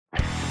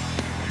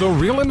The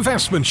Real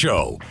Investment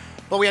Show.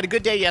 Well, we had a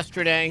good day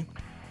yesterday.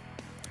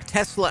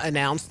 Tesla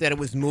announced that it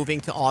was moving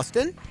to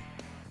Austin.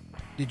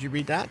 Did you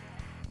read that?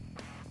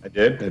 I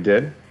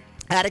did.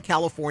 Out of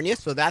California,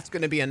 so that's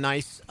going to be a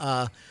nice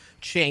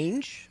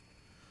change.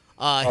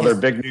 Their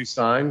big new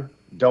sign,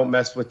 don't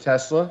mess with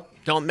Tesla.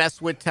 Don't mess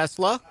with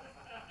Tesla.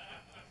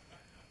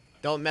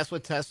 Don't mess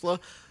with Tesla.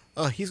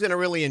 He's going to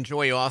really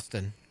enjoy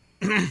Austin.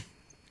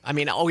 I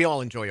mean, we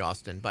all enjoy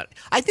Austin, but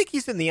I think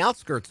he's in the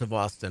outskirts of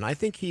Austin. I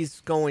think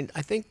he's going,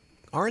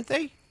 aren't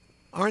they?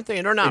 And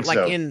they're not like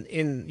so.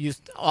 in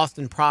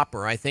Austin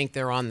proper. I think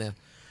they're on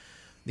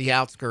the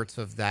outskirts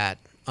of that.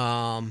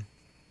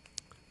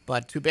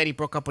 But too bad he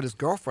broke up with his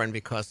girlfriend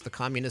because the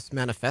Communist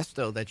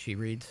Manifesto that she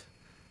reads,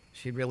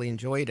 she really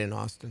enjoyed in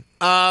Austin.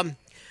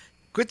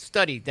 Good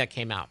study that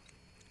came out.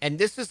 And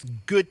this is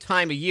good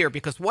time of year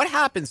because what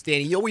happens,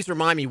 Danny, you always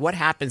remind me what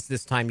happens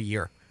this time of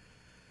year.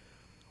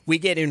 We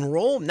get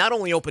not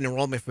only open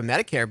enrollment for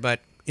Medicare,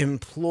 but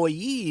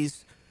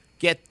employees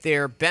get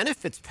their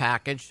benefits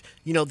package,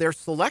 their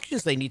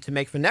selections they need to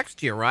make for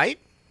next year, right?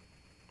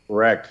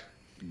 Correct.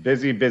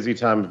 Busy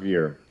time of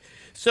year.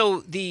 So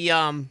the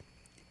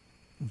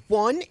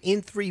 1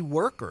 in 3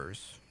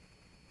 workers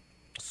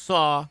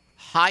saw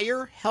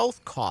higher health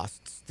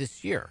costs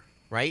this year,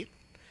 right?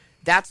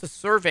 That's a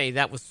survey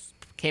that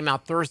came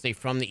out Thursday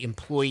from the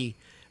Employee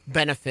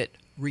Benefit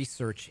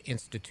Research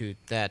Institute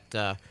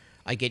that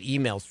I get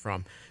emails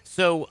from.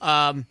 So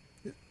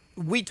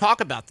we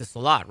talk about this a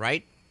lot,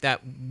 right?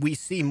 That we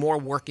see more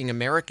working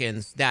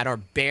Americans that are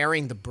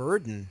bearing the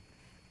burden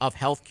of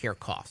healthcare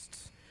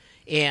costs.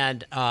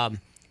 And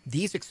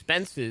these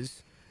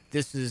expenses,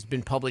 this has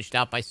been published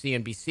out by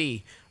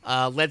CNBC,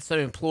 led some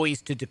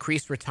employees to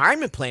decrease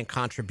retirement plan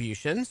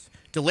contributions,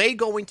 delay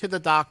going to the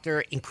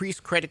doctor, increase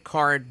credit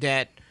card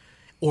debt,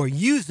 or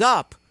use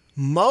up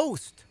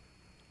most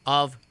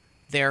of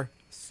their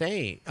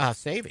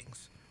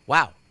savings.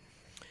 Wow.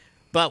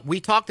 But we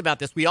talked about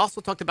this. We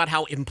also talked about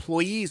how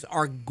employees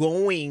are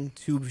going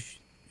to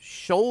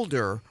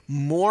shoulder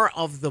more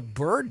of the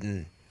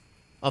burden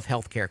of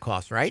healthcare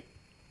costs, right?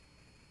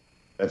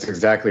 That's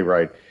exactly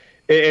right.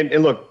 And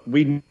look,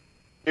 we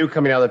knew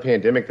coming out of the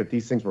pandemic that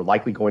these things were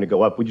likely going to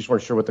go up. We just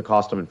weren't sure what the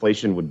cost of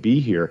inflation would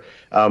be here.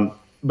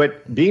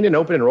 But being an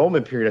open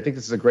enrollment period, I think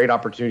this is a great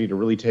opportunity to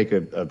really take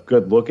a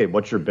good look at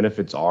what your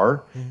benefits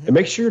are and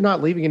make sure you're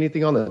not leaving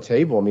anything on the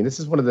table. I mean, this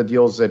is one of the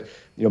deals that,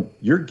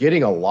 you're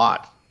getting a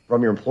lot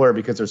from your employer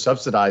because they're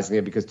subsidizing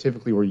it because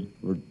typically we're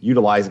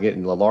utilizing it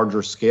in a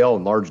larger scale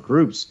and large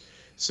groups.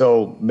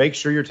 So make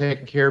sure you're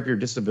taking care of your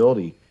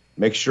disability.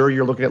 Make sure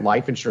you're looking at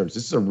life insurance.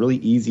 This is a really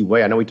easy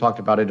way. I know we talked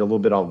about it a little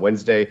bit on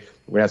Wednesday.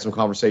 We're going to have some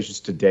conversations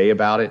today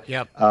about it.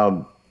 Yep.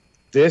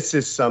 This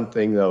is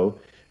something, though,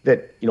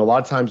 that, a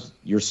lot of times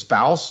your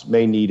spouse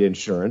may need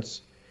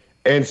insurance,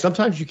 and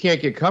sometimes you can't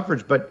get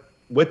coverage, but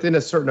within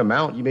a certain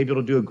amount, you may be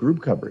able to do a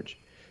group coverage.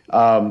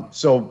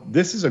 So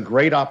this is a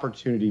great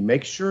opportunity.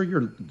 Make sure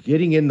you're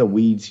getting in the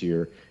weeds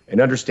here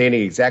and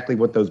understanding exactly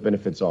what those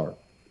benefits are.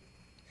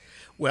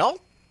 Well,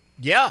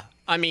 yeah.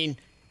 I mean,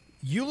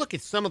 you look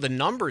at some of the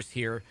numbers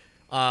here.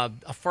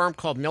 A firm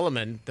called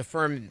Milliman, the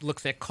firm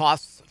looks at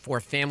costs for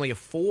a family of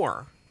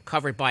 4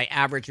 covered by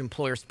average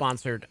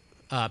employer-sponsored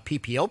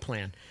PPO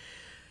plan.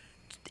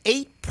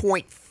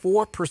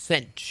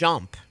 8.4%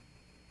 jump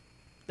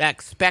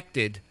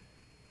expected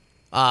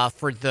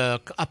for the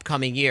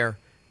upcoming year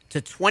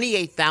to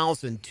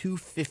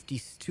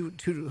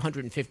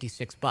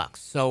 $28,256.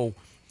 So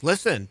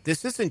listen,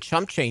 this isn't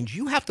chump change.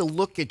 You have to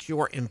look at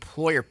your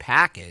employer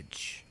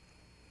package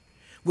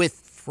with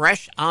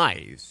fresh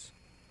eyes.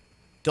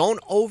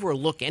 Don't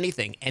overlook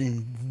anything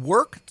and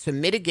work to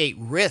mitigate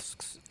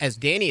risks, as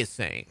Danny is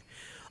saying,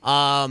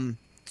 to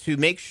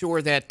make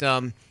sure that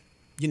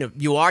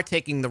you are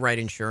taking the right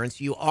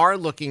insurance. You are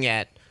looking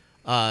at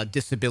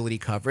disability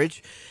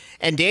coverage.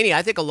 And Danny,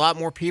 I think a lot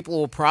more people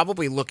will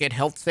probably look at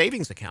health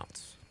savings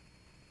accounts.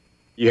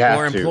 You have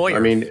or to. Employers.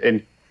 I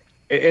mean,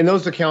 and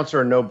those accounts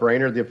are a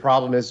no-brainer. The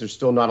problem is there's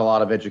still not a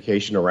lot of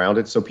education around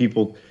it, so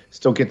people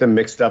still get them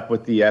mixed up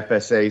with the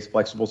FSAs,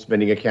 flexible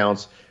spending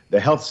accounts. The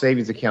health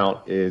savings account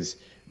is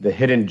the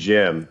hidden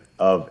gem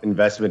of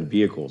investment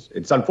vehicles.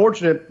 It's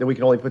unfortunate that we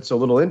can only put so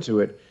little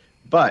into it,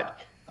 but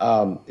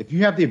if you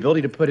have the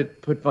ability to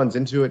put funds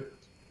into it,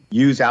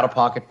 use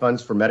out-of-pocket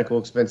funds for medical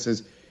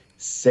expenses,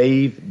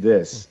 save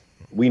this.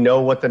 We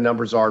know what the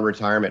numbers are in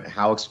retirement,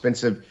 how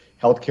expensive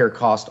healthcare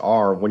costs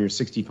are when you're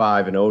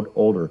 65 and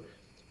older.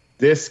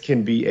 This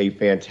can be a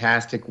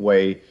fantastic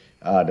way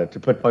to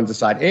put funds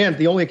aside, and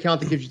the only account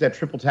that gives you that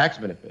triple tax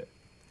benefit.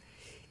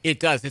 It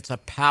does. It's a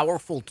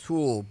powerful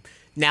tool.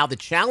 Now, the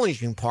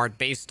challenging part,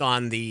 based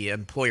on the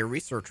employer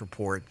research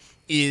report,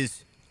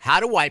 is how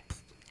do I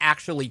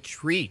actually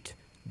treat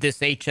this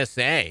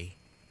HSA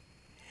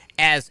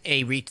as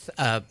a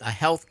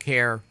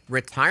healthcare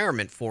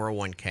retirement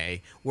 401k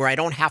where I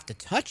don't have to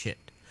touch it,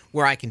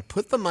 where I can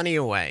put the money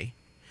away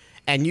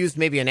and use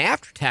maybe an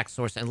after-tax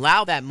source and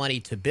allow that money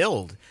to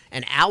build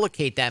and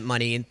allocate that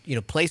money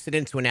and, place it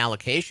into an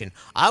allocation.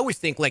 I always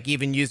think like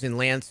even using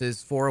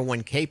Lance's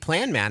 401k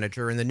plan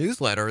manager in the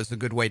newsletter is a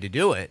good way to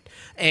do it.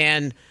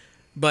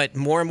 But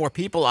more and more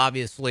people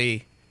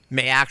obviously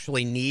may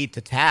actually need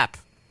to tap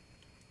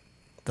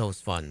those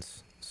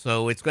funds.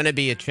 So it's going to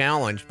be a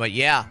challenge. But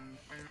yeah,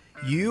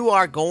 you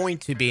are going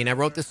to be, and I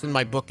wrote this in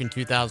my book in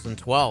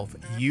 2012,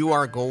 you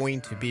are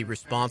going to be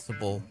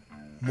responsible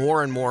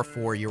more and more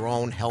for your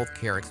own health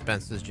care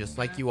expenses, just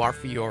like you are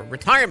for your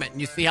retirement.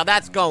 And you see how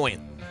that's going.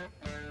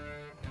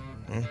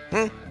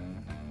 All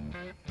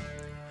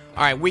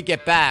right, we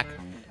get back.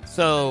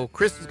 So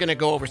Chris is going to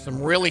go over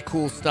some really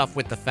cool stuff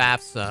with the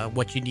FAFSA,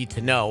 what you need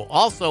to know.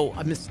 Also,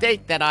 a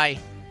mistake that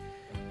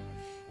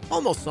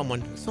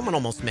someone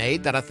almost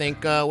made that I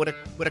think would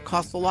have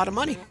cost a lot of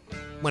money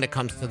when it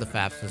comes to the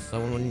FAFSA. So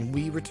when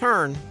we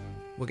return,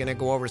 we're going to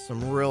go over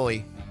some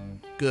really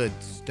good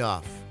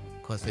stuff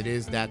because it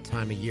is that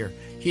time of year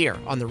here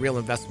on The Real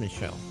Investment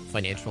Show,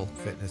 Financial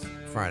Fitness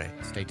Friday.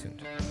 Stay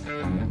tuned.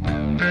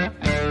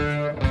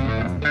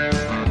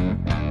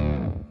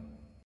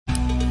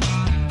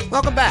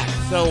 Welcome back.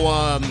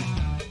 So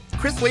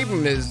Chris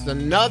Lieberman is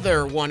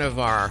another one of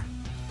our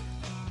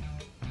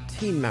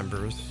team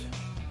members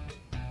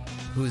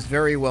who's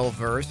very well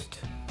versed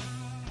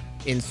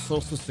in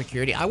Social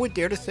Security. I would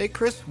dare to say,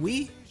 Chris,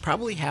 we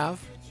probably have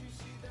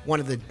one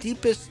of the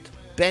deepest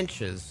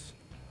benches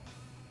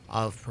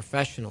of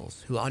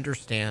professionals who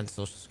understand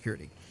Social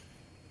Security.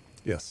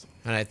 Yes.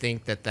 And I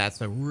think that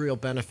that's a real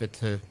benefit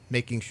to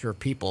making sure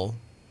people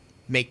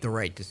make the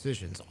right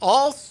decisions.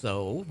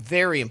 Also,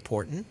 very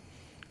important,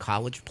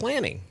 college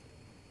planning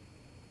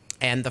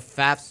and the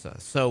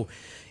FAFSA. So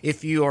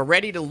if you are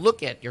ready to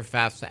look at your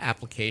FAFSA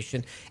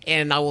application,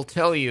 and I will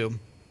tell you,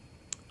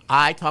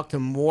 I talk to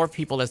more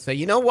people that say,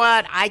 you know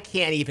what, I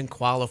can't even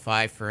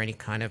qualify for any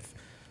kind of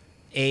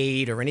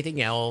aid or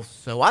anything else,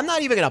 so I'm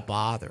not even going to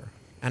bother.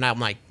 And I'm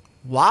like,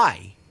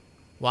 why?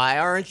 Why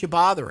aren't you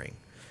bothering?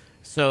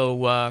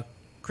 So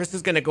Chris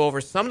is going to go over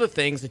some of the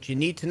things that you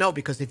need to know,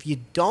 because if you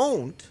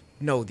don't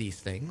know these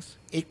things,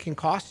 it can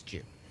cost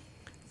you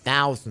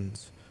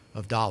thousands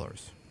of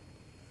dollars.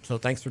 So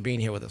thanks for being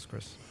here with us,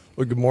 Chris.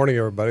 Well, good morning,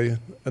 everybody.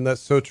 And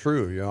that's so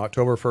true.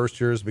 October 1st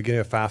here is the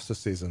beginning of FAFSA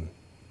season.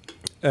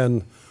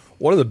 And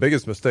one of the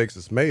biggest mistakes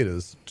that's made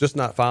is just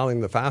not filing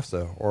the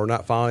FAFSA or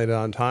not filing it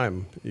on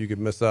time. You could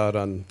miss out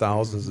on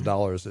thousands of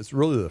dollars. It's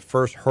really the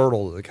first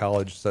hurdle that the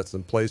college sets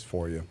in place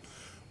for you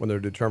when they're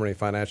determining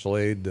financial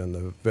aid and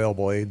the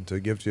available aid to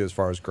give to you as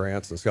far as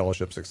grants and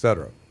scholarships, et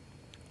cetera.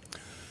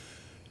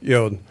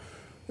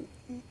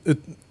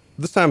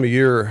 This time of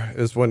year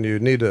is when you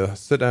need to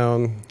sit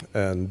down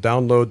and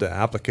download the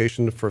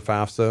application for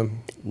FAFSA,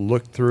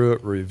 look through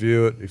it,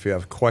 review it. If you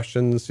have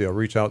questions,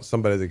 reach out to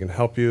somebody that can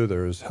help you.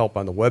 There's help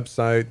on the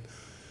website.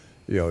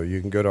 You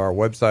can go to our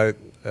website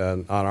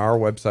and on our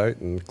website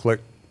and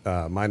click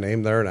my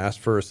name there and ask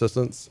for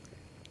assistance.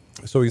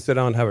 So we can sit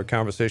down and have a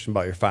conversation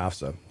about your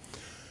FAFSA.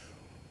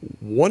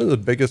 One of the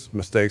biggest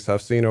mistakes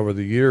I've seen over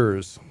the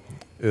years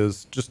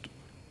is just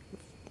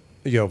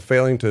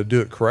failing to do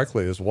it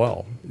correctly as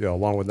well,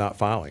 along with not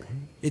filing.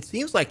 It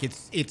seems like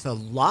it's a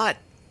lot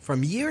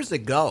from years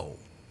ago.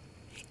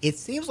 It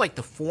seems like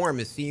the form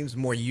seems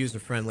more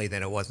user-friendly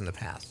than it was in the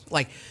past.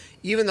 Like,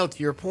 even though,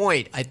 to your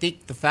point, I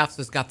think the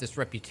FAFSA's got this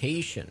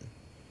reputation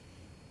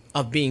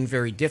of being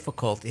very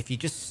difficult. If you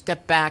just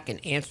step back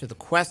and answer the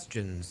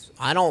questions,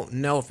 I don't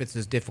know if it's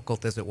as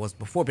difficult as it was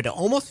before, but it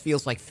almost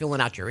feels like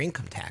filling out your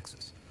income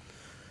taxes.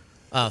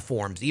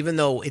 Forms, even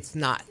though it's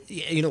not,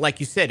 like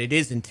you said, it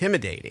is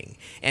intimidating.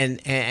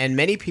 And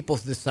many people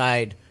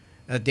decide,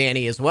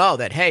 Danny, as well,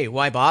 that, hey,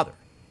 why bother?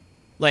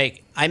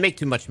 Like, I make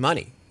too much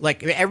money.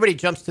 Like, everybody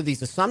jumps to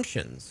these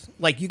assumptions.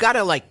 Like, you got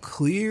to,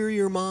 clear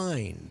your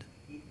mind.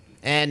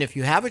 And if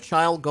you have a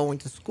child going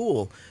to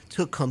school,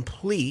 to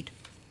complete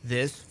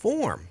this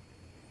form.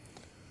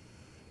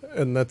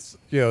 And that's,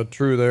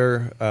 true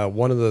there.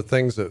 One of the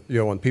things that,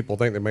 when people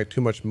think they make too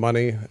much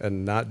money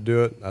and not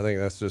do it, I think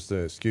that's just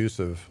an excuse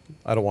of,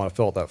 I don't want to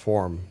fill out that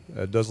form.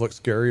 It does look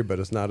scary, but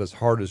it's not as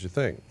hard as you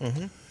think.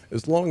 Mm-hmm.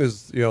 As long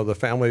as, the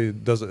family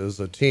does it as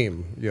a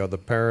team, the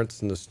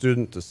parents and the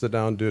student to sit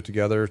down and do it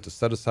together, to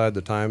set aside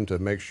the time to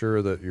make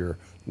sure that you're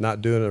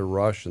not doing it in a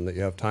rush and that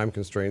you have time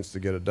constraints to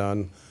get it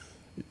done.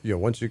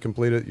 Once you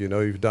complete it,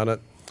 you've done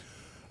it.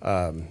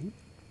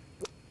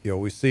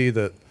 We see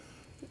that,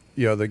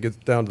 that gets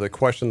down to the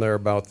question there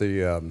about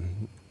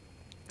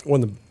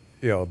what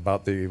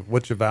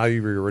you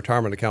value your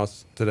retirement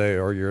accounts today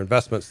or your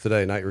investments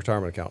today, not your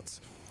retirement accounts.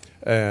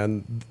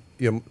 And,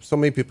 so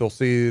many people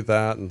see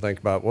that and think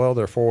about, well,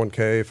 they're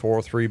 401k,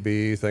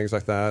 403b, things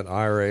like that,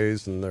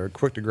 IRAs, and they're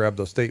quick to grab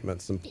those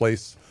statements and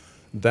place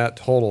that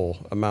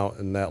total amount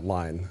in that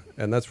line.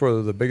 And that's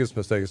where the biggest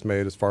mistake is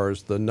made as far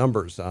as the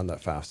numbers on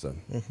that FAFSA.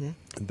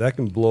 Mm-hmm. That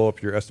can blow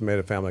up your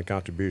estimated family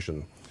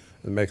contribution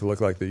and make it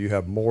look like that you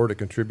have more to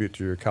contribute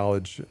to your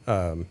college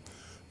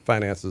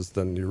finances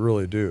than you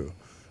really do.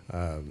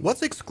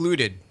 What's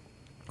excluded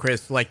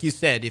Chris, like you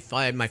said, if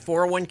I had my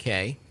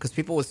 401k, because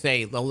people would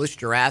say they'll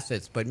list your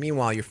assets, but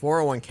meanwhile your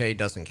 401k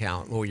doesn't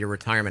count, or your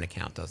retirement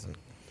account doesn't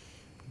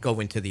go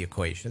into the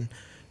equation.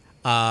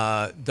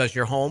 Does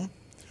your home?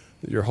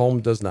 Your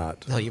home does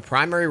not. So your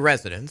primary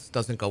residence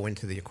doesn't go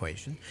into the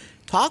equation.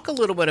 Talk a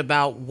little bit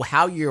about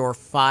how your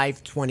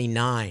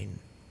 529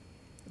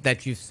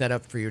 that you've set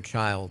up for your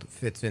child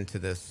fits into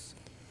this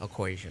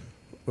equation.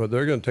 Well,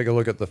 they're going to take a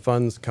look at the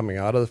funds coming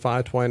out of the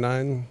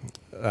 529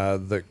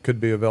 that could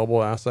be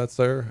available assets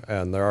there,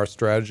 and there are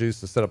strategies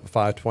to set up a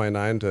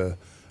 529 to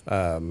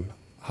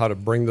how to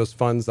bring those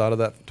funds out of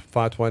that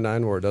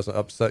 529 where it doesn't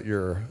upset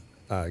your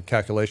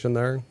calculation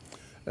there.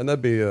 And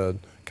that'd be a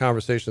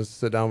conversation to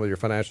sit down with your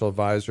financial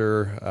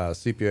advisor,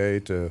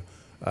 CPA, to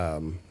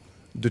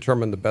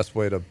determine the best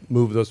way to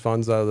move those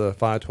funds out of the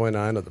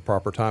 529 at the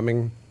proper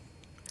timing,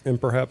 and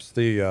perhaps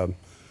the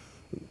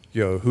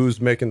who's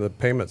making the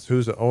payments,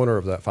 who's the owner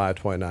of that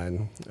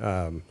 529,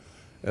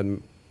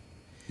 and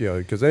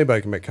because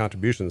anybody can make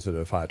contributions to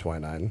the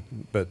 529,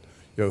 but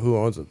who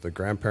owns it? The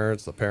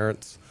grandparents, the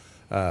parents,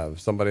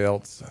 somebody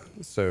else.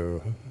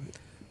 So,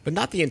 but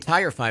not the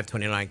entire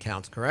 529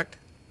 counts, correct?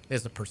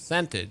 There's a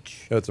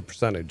percentage. It's a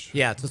percentage.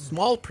 Yeah, it's a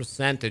small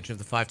percentage of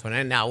the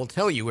 529. Now, I will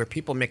tell you where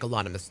people make a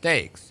lot of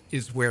mistakes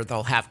is where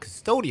they'll have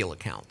custodial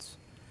accounts,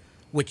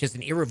 which is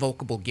an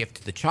irrevocable gift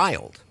to the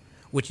child,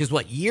 which is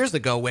what years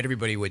ago what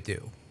everybody would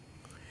do,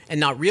 and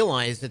not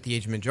realize at the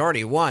age of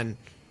majority, one,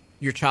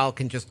 your child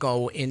can just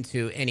go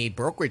into any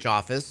brokerage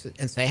office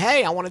and say,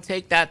 hey, I want to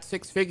take that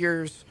 6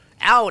 figures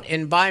out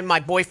and buy my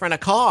boyfriend a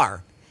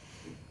car,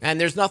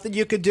 and there's nothing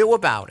you could do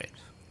about it.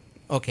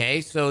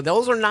 Okay, so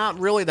those are not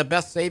really the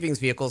best savings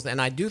vehicles, and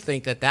I do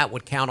think that that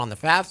would count on the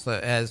FAFSA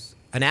as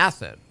an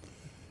asset.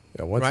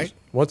 Yeah, once right?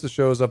 Once it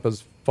shows up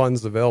as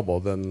funds available,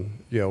 then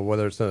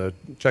whether it's in a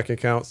checking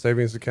account,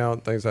 savings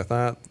account, things like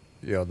that,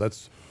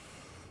 that's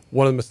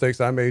one of the mistakes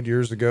I made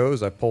years ago.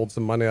 Is I pulled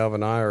some money out of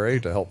an IRA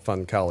to help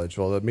fund college.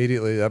 Well,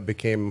 immediately that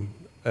became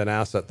an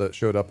asset that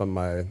showed up on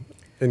my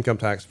income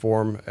tax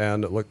form,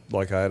 and it looked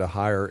like I had a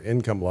higher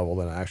income level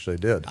than I actually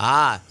did.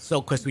 So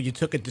because you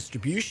took a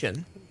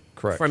distribution.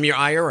 Correct. From your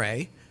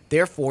IRA.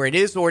 Therefore, it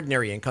is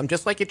ordinary income,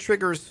 just like it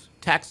triggers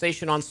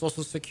taxation on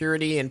Social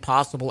Security and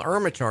possible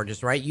IRMA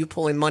charges, right? You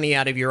pulling money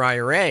out of your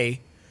IRA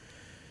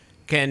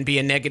can be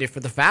a negative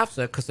for the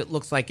FAFSA because it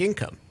looks like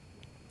income.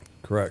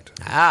 Correct.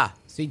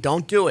 See,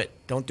 don't do it.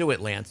 Don't do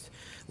it, Lance.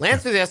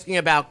 Lance is asking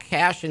about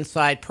cash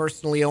inside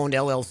personally owned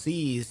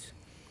LLCs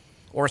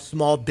or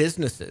small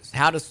businesses.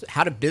 How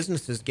do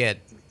businesses get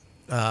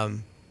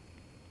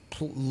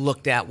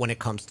looked at when it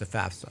comes to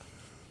FAFSA?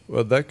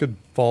 Well, that could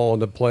fall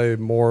into play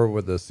more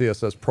with the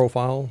CSS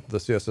profile. The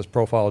CSS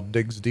profile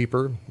digs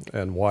deeper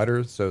and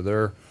wider, so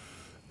they're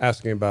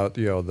asking about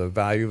the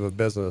value of a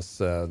business,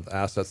 the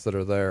assets that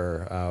are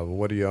there.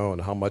 What do you own?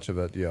 How much of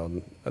it?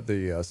 The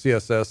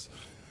CSS.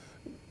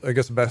 I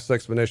guess the best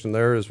explanation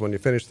there is when you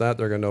finish that,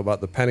 they're going to know about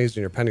the pennies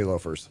in your penny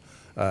loafers.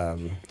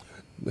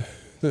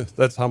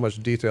 That's how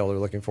much detail they're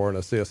looking for in a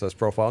CSS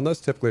profile, and that's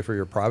typically for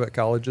your private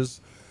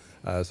colleges.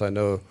 So I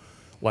know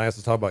Lance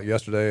was talking about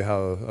yesterday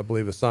how I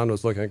believe his son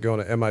was looking at going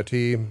to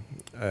MIT,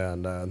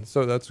 and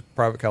so that's a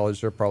private college.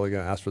 They're probably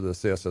going to ask for the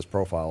CSS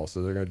profile,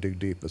 so they're going to dig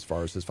deep as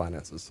far as his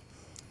finances.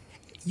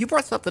 You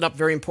brought something up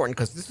very important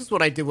because this is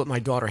what I did with my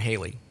daughter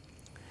Haley.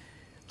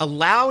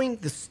 Allowing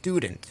the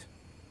student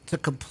to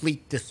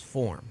complete this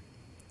form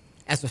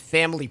as a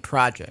family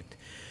project.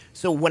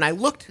 So when I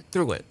looked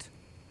through it,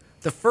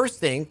 the first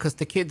thing, because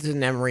the kid's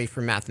in Emory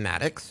for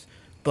mathematics,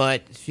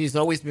 but she's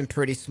always been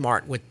pretty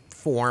smart with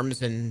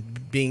forms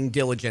and being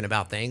diligent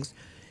about things.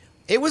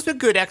 It was a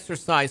good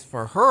exercise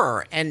for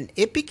her, and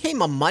it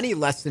became a money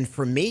lesson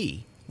for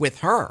me with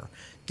her.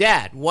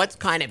 Dad, what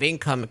kind of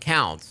income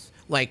accounts?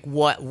 Like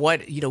what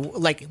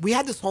like we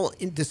had this whole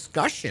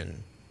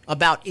discussion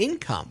about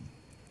income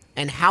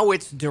and how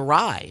it's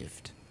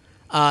derived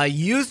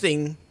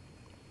using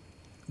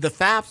the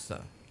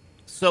FAFSA.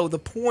 So the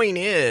point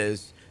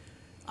is,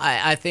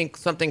 I think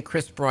something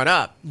Chris brought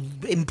up,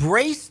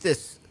 embrace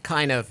this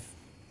kind of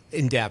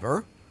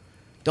endeavor.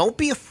 Don't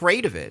be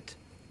afraid of it,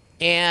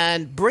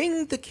 and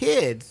bring the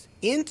kids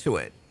into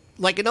it.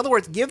 Like, in other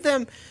words, give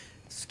them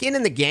skin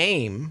in the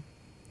game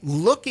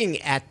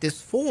looking at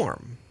this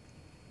form.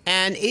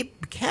 And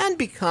it can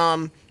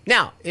become,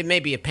 now, it may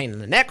be a pain in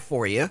the neck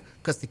for you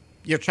because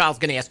your child's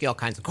going to ask you all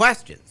kinds of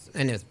questions.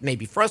 And it may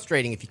be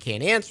frustrating if you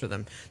can't answer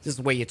them. This is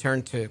the way you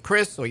turn to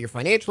Chris or your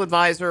financial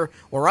advisor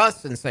or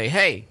us and say,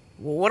 hey,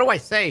 well, what do I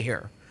say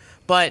here?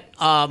 But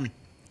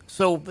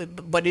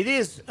it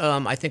is,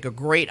 I think, a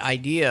great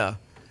idea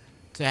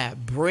to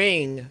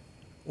bring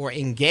or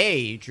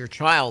engage your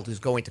child who's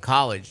going to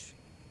college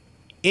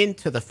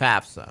into the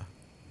FAFSA.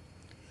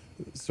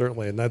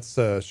 Certainly, and that's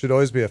should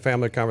always be a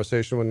family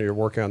conversation when you're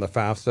working on the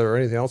FAFSA or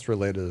anything else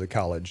related to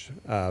college,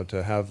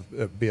 to have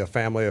it be a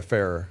family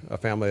affair, a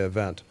family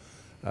event.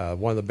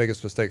 One of the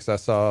biggest mistakes I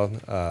saw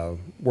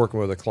working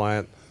with a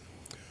client,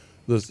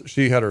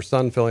 She had her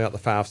son filling out the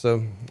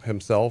FAFSA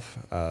himself.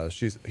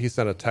 He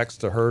sent a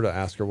text to her to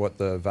ask her what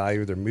the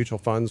value of their mutual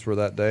funds were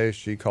that day.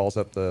 She calls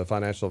up the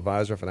financial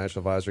advisor. Financial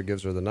advisor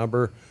gives her the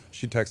number.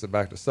 She texts it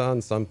back to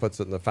son. Son puts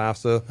it in the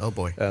FAFSA. Oh,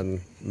 boy.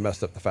 And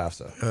messed up the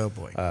FAFSA. Oh,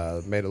 boy.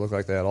 Made it look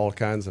like they had all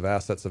kinds of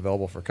assets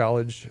available for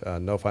college.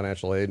 No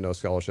financial aid, no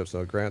scholarships,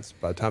 no grants.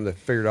 By the time they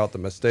figured out the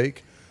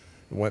mistake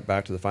and went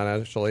back to the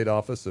financial aid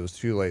office, it was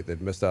too late.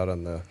 They'd missed out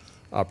on the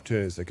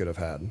opportunities they could have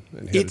had.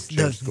 And It's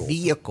the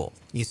vehicle.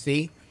 You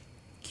see?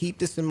 Keep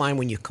this in mind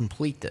when you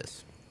complete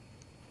this.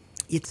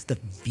 It's the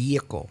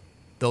vehicle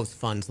those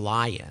funds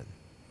lie in.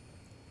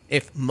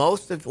 If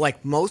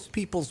most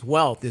people's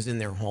wealth is in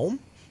their home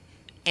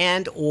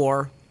and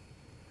or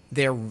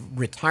their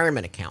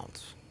retirement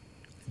accounts,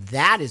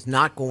 that is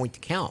not going to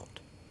count.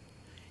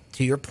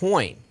 To your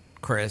point,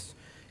 Chris,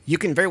 you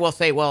can very well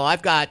say, well,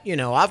 I've got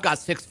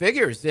 6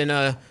 figures in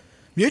a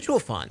mutual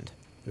fund.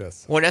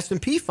 Yes. Or an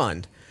S&P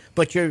fund.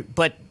 But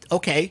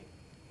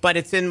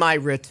it's in my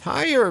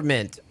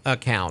retirement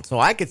account. So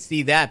I could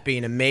see that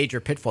being a major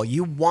pitfall.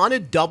 You want to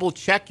double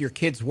check your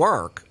kid's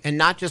work and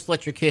not just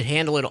let your kid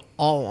handle it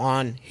all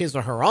on his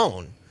or her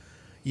own.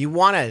 You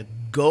want to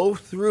go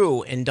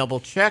through and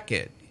double check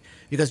it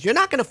because you're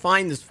not going to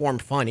find this form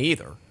fun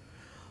either.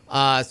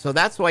 So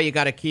that's why you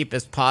got to keep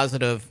as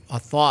positive a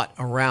thought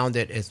around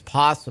it as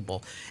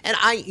possible. And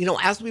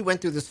as we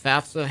went through this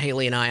FAFSA,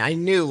 Haley and I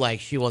knew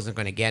like she wasn't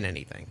going to get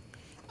anything.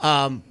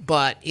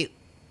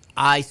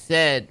 I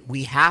said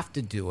we have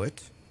to do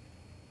it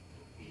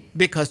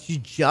because you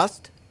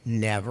just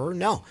never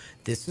know.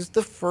 This is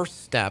the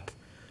first step,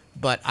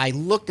 but I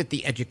looked at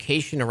the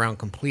education around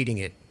completing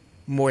it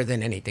more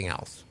than anything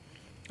else.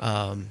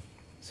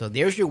 So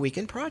there's your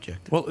weekend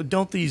project. Well,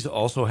 don't these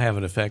also have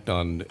an effect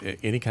on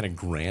any kind of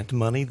grant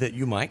money that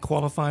you might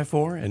qualify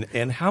for?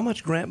 And how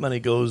much grant money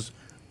goes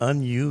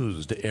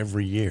unused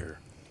every year?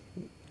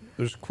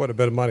 There's quite a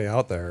bit of money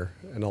out there,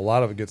 and a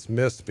lot of it gets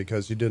missed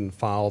because you didn't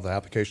file the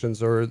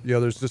applications, or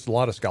there's just a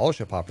lot of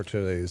scholarship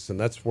opportunities, and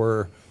that's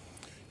where,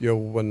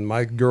 when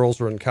my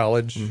girls were in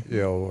college,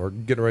 or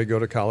getting ready to go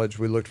to college,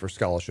 we looked for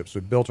scholarships.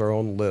 We built our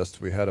own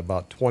list. We had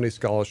about 20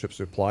 scholarships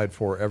we applied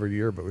for every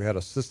year, but we had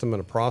a system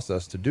and a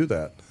process to do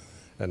that,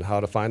 and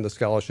how to find the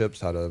scholarships,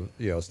 how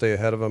to stay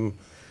ahead of them,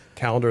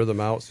 calendar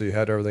them out so you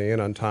had everything in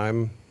on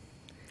time.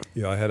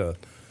 I had a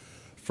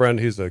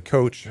friend, he's a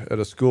coach at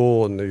a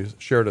school, and he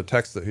shared a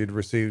text that he'd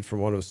received from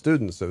one of his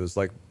students. It was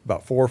like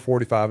about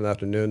 4:45 in the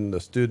afternoon. The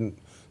student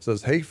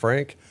says, "Hey,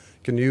 Frank,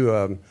 can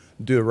you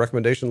do a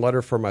recommendation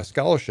letter for my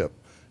scholarship?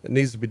 It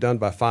needs to be done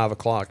by 5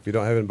 o'clock. If you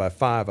don't have it by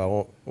 5, I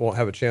won't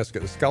have a chance to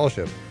get the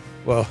scholarship."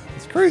 Well,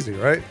 it's crazy,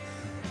 right?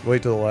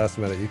 Wait till the last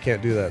minute. You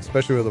can't do that,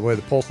 especially with the way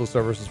the Postal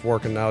Service is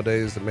working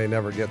nowadays. It may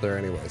never get there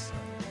anyways.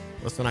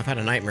 Listen, I've had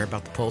a nightmare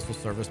about the Postal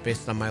Service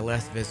based on my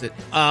last visit.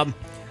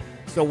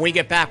 So when we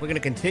get back, we're going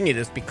to continue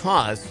this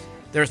because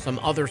there's some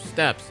other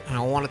steps, and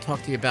I want to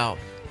talk to you about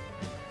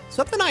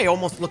something I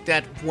almost looked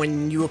at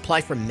when you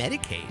apply for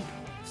Medicaid,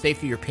 say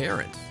for your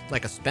parents,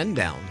 like a spend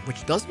down,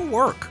 which doesn't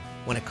work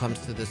when it comes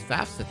to this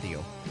FAFSA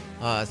deal.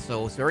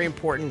 So it's very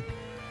important.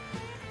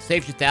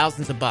 Saves you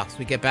thousands of bucks.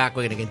 We get back,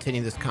 we're going to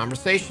continue this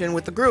conversation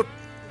with the group.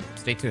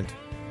 Stay tuned.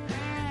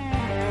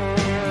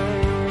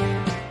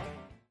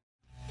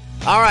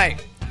 All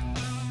right.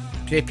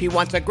 JP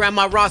wants a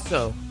Grandma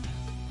Rosso.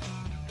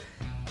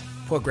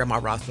 Poor Grandma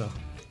Rosso.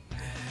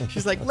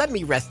 She's like, let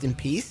me rest in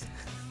peace.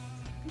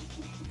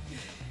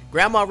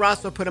 Grandma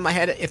Rosso put in my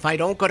head, if I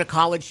don't go to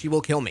college, she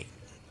will kill me.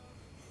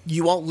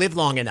 You won't live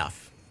long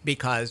enough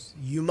because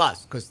you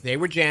must, because they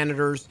were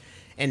janitors.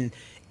 And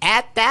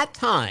at that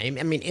time,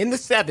 in the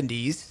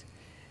 70s,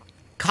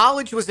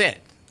 college was it.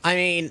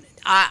 I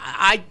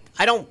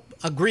don't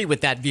agree with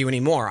that view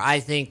anymore.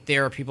 I think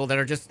there are people that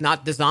are just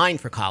not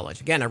designed for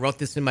college. Again, I wrote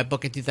this in my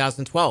book in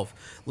 2012.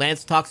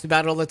 Lance talks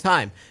about it all the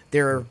time.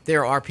 There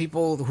are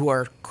people who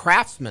are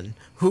craftsmen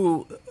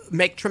who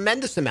make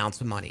tremendous amounts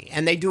of money,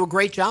 and they do a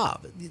great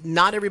job.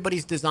 Not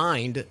everybody's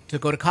designed to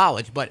go to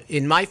college, but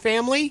in my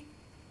family,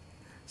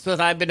 so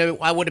that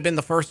I would have been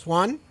the first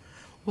one.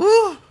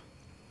 Whew,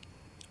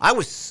 I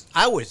was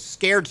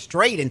scared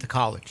straight into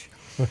college.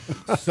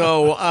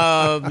 So.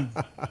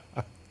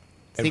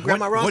 See,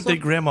 Grandma Rosso? What did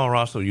Grandma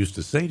Rosso used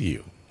to say to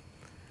you?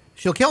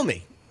 She'll kill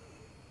me.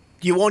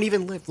 You won't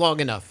even live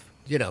long enough,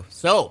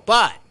 So,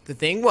 but the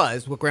thing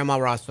was with Grandma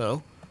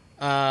Rosso,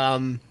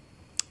 I've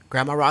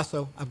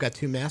got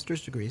 2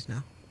 master's degrees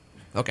now.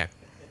 Okay.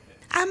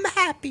 I'm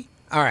happy.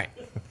 All right.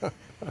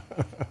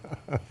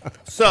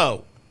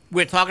 So,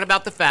 we're talking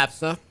about the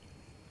FAFSA,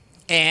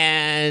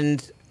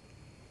 and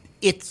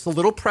it's a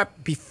little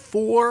prep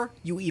before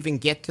you even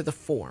get to the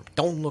form.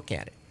 Don't look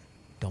at it.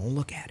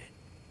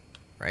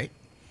 Right?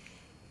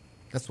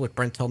 That's what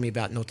Brent told me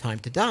about No Time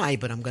to Die,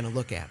 but I'm going to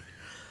look at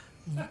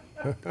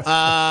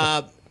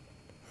it.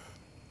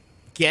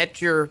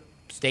 Get your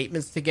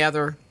statements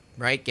together,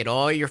 right? Get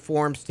all your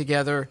forms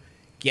together.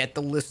 Get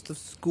the list of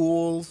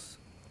schools.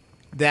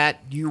 that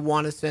you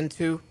want to send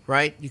to,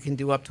 right? You can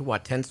do up to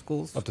what, 10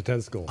 schools? Up to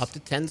 10 schools. Up to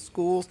 10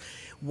 schools.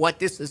 What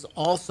this is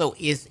also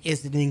is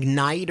an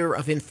igniter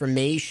of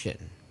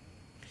information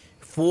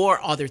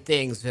for other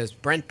things, as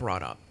Brent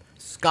brought up.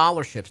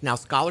 Scholarships. Now,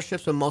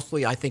 scholarships are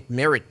mostly, I think,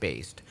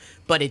 merit-based,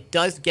 but it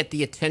does get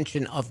the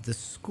attention of the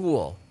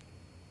school.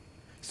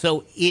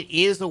 So it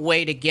is a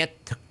way to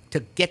get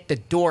the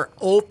door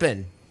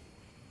open,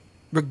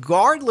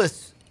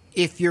 regardless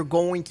if you're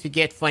going to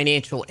get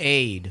financial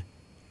aid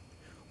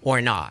or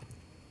not.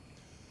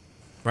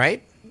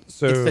 Right?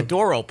 So it's the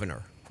door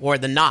opener or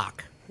the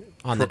knock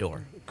on the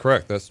door.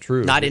 Correct. That's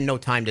true. Not in No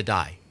Time to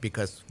Die,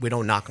 because we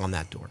don't knock on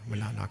that door. We're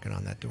not knocking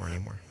on that door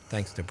anymore,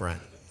 thanks to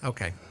Brent.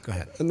 Okay, go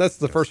ahead. And that's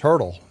the first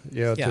hurdle,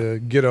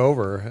 to get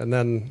over. And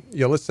then,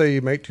 let's say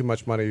you make too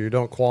much money, you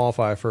don't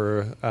qualify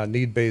for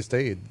need-based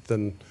aid.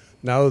 Then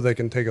now they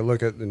can take a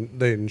look at, and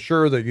they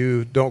ensure that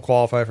you don't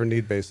qualify for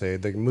need-based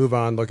aid. They can move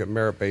on, look at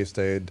merit-based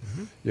aid.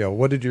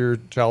 What did your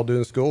child do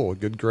in school?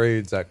 Good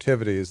grades,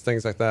 activities,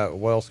 things like that.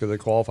 What else could they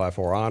qualify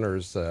for?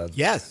 Honors.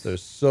 Yes.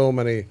 There's so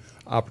many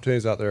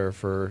opportunities out there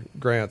for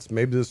grants.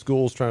 Maybe the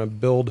school's trying to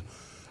build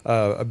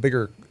a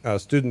bigger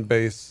student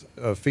base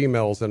of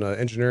females in an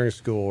engineering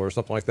school or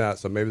something like that.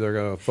 So maybe they're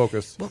going to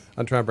focus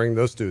on trying to bring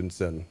those students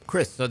in.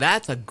 Chris, so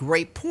that's a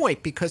great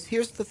point, because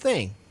here's the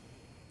thing.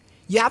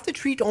 You have to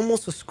treat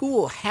almost a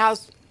school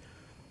has,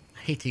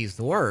 I hate to use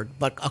the word,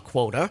 but a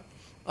quota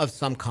of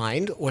some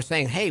kind, or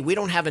saying, hey, we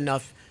don't have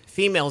enough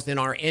females in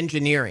our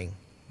engineering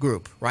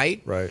group,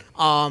 right? Right.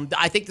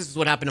 I think this is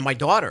what happened to my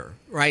daughter,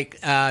 right?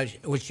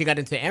 When she got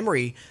into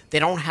Emory, they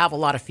don't have a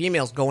lot of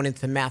females going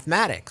into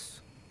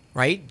mathematics,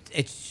 right?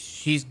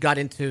 She's got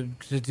to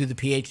do the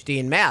PhD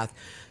in math,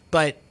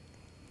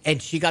 and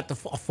she got a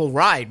full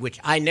ride, which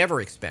I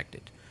never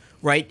expected.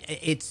 Right.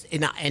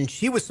 And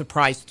she was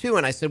surprised, too.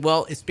 And I said,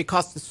 well, it's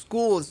because the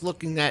school is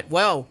looking at,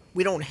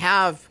 we don't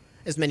have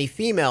as many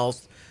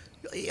females.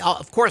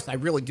 Of course, I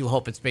really do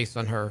hope it's based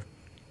on her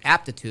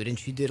aptitude. And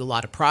she did a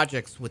lot of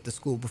projects with the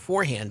school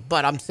beforehand.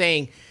 But I'm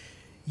saying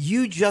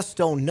you just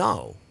don't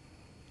know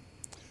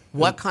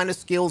what kind of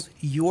skills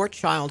your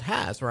child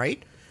has.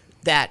 Right.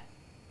 That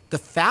the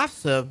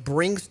FAFSA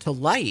brings to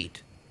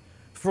light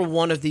for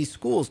one of these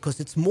schools, because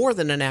it's more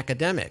than an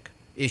academic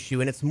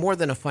issue and it's more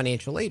than a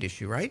financial aid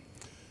issue. Right.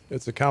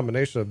 It's a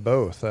combination of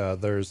both.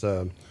 There's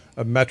a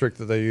metric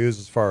that they use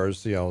as far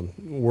as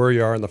where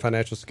you are on the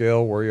financial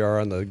scale, where you are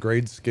on the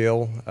grade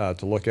scale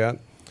to look at.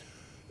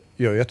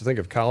 You have to think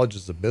of college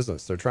as a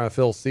business. They're trying to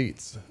fill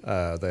seats.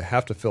 They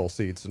have to fill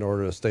seats in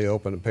order to stay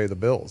open and pay the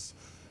bills.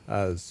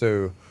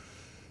 So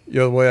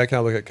the way I kind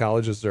of look at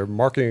college is they're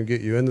marketing to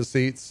get you in the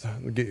seats,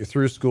 get you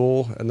through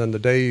school, and then the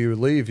day you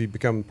leave, you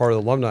become part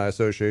of the alumni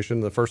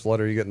association. The first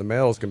letter you get in the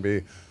mail is going to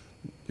be,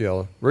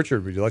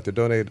 Richard, would you like to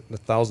donate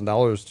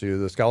 $1,000 to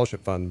the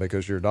scholarship fund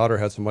because your daughter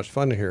had so much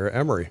fun here at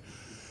Emory?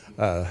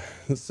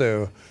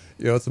 So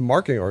it's a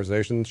marketing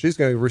organization. She's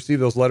going to receive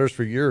those letters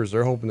for years.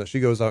 They're hoping that she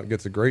goes out and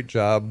gets a great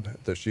job,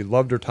 that she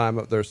loved her time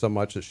up there so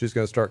much that she's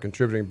going to start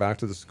contributing back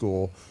to the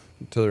school,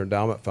 to their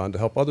endowment fund, to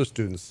help other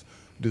students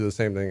do the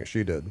same thing that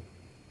she did.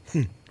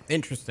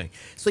 Interesting.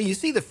 So you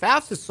see, the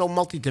FAFSA is so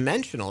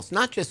multidimensional. It's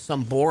not just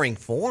some boring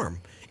form.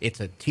 It's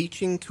a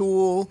teaching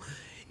tool.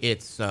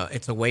 It's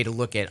a way to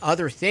look at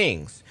other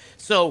things.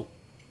 So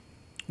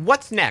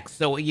what's next?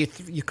 So you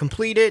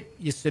complete it,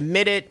 you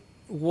submit it.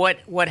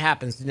 What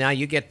happens now?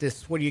 You get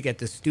this. What do you get?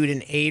 The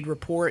student aid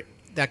report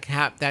that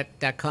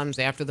comes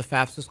after the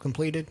FAFSA is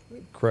completed.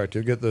 Correct.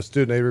 You'll get the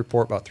student aid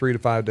report about 3 to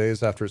 5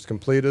 days after it's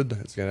completed.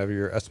 It's going to have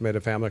your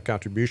estimated family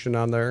contribution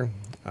on there.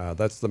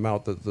 That's the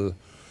amount that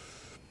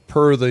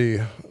per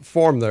the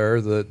form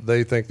there that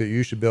they think that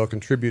you should be able to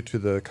contribute to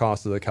the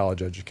cost of the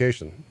college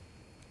education.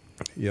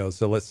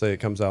 So let's say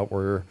it comes out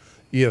where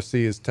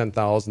EFC is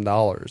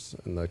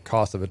 $10,000 and the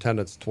cost of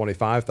attendance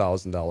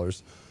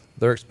 $25,000.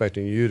 They're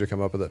expecting you to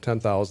come up with that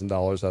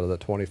 $10,000 out of that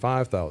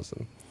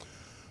 $25,000.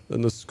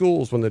 Then the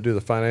schools, when they do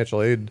the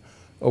financial aid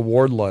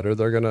award letter,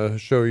 they're going to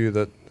show you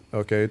that,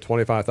 okay,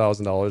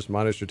 $25,000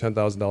 minus your $10,000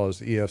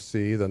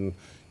 EFC, then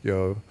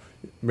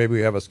maybe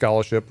we have a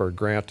scholarship or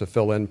grant to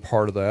fill in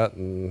part of that,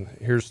 and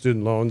here's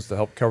student loans to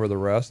help cover the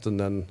rest, and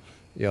then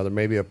there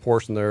may be a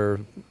portion there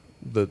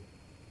that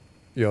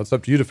it's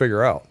up to you to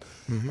figure out.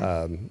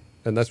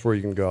 And that's where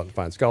you can go out and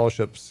find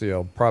scholarships,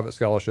 private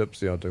scholarships,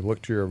 to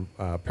look to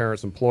your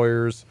parents'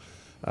 employers,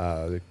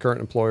 the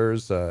current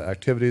employers,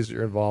 activities that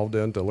you're involved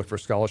in, to look for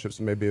scholarships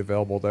that may be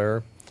available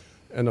there,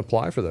 and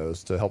apply for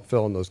those to help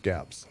fill in those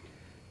gaps.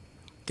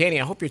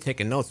 Danny, I hope you're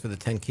taking notes for the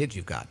 10 kids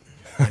you've got.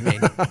 I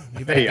mean,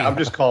 hey, I'm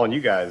just calling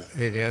you guys.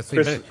 Yeah,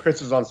 so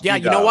Chris is on speed dial.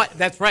 You know what?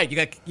 That's right.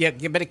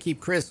 You better keep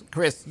Chris.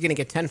 Chris, you're gonna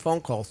get 10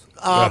 phone calls.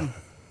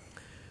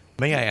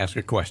 May I ask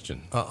a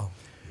question? Uh-oh.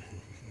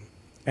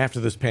 After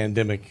this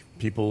pandemic,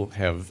 people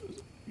have,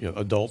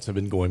 adults have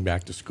been going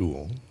back to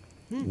school.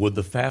 Would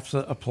the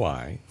FAFSA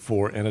apply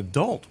for an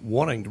adult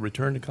wanting to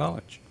return to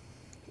college?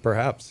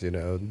 Perhaps,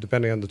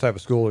 depending on the type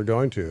of school they're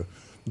going to.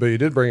 But you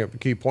did bring up a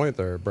key point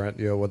there, Brent.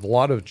 With a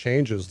lot of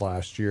changes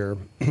last year,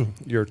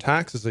 your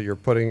taxes that you're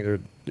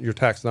putting, your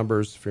tax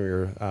numbers from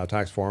your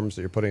tax forms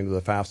that you're putting into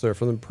the FAFSA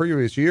from the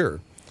previous year.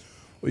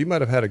 Well, you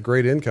might have had a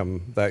great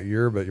income that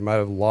year, but you might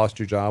have lost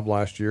your job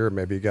last year.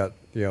 Maybe you got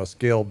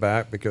scaled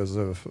back because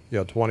of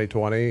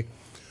 2020.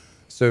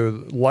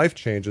 So life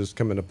changes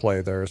come into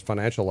play there as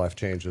financial life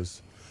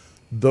changes.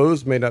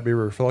 Those may not be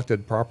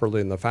reflected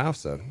properly in the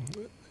FAFSA,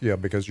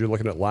 because you're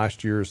looking at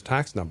last year's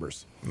tax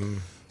numbers.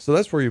 So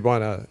that's where you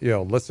want to,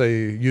 let's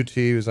say UT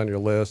is on your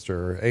list,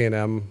 or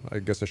A&M. I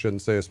guess I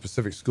shouldn't say a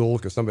specific school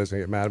because somebody's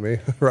going to get mad at me,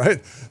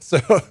 right? So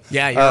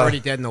yeah, you're already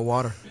dead in the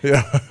water.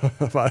 Yeah.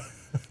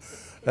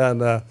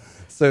 And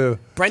so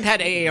Brent had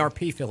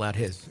AARP fill out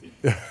his.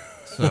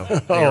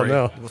 So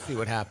no. We'll see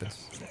what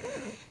happens.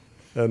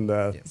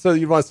 And so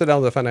you want to sit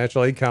down with a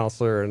financial aid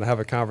counselor and have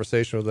a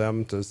conversation with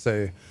them to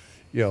say,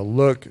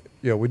 look,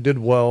 we did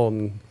well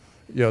in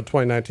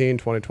 2019,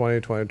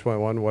 2020,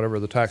 2021, whatever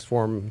the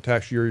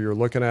tax year you're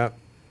looking at.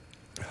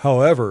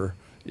 However,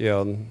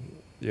 my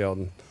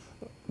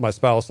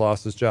spouse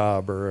lost his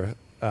job, or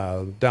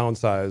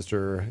downsized,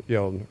 or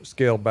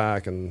scaled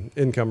back, and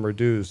income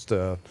reduced.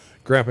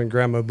 Grandpa and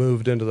grandma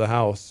moved into the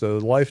house, so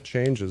life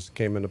changes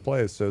came into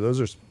play. So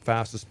those are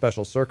FAFSA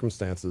special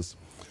circumstances.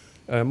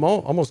 And I'm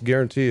almost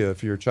guarantee you,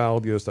 if your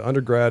child goes to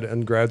undergrad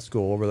and grad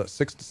school over that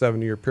 6 to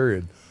 7 year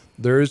period,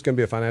 there is going to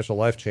be a financial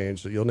life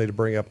change that you'll need to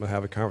bring up and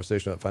have a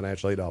conversation with a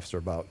financial aid officer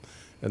about.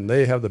 And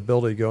they have the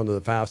ability to go into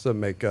the FAFSA,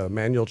 make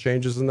manual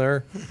changes in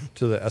there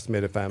to the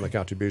estimated family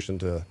contribution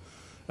to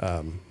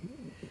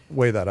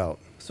weigh that out.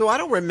 So I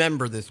don't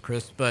remember this,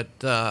 Chris, but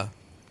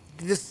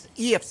this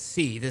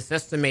EFC, this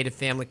estimated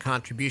family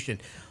contribution,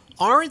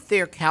 aren't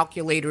there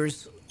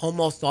calculators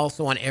almost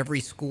also on every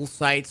school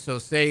site? So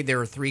say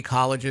there are 3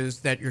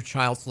 colleges that your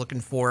child's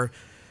looking for.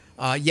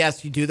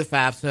 Yes, you do the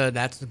FAFSA,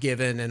 that's a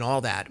given and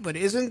all that. But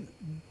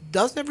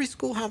does every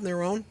school have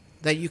their own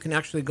that you can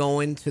actually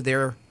go into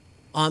their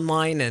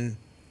online and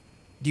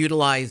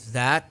utilize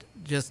that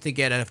just to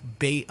get a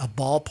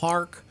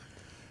ballpark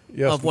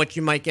of what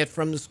you might get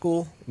from the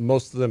school?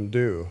 Most of them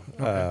do.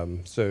 Okay.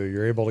 So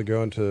you're able to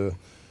go into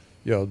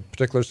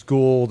particular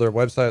school, their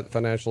website, the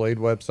financial aid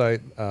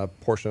website,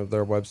 portion of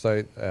their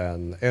website,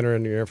 and enter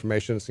in your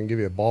information. It's going to give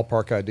you a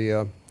ballpark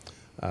idea.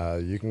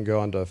 You can go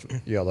onto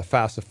the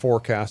FAFSA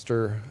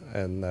forecaster,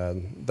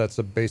 and that's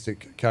a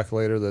basic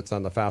calculator that's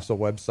on the FAFSA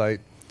website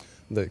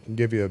that can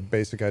give you a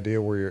basic idea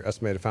where your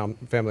estimated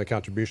family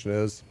contribution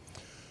is.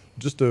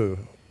 Just a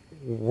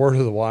word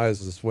of the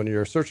wise is when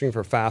you're searching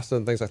for FAFSA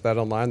and things like that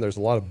online, there's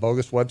a lot of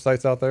bogus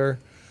websites out there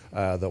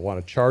that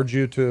want to charge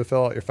you to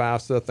fill out your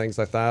FAFSA, things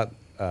like that.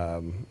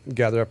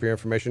 Gather up your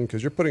information,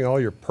 because you're putting all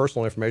your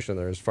personal information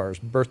there as far as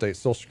birth date,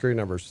 social security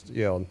numbers,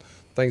 and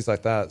things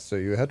like that. So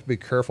you have to be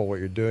careful what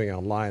you're doing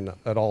online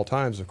at all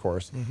times, of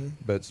course,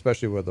 but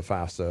especially with the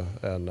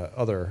FAFSA and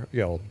other,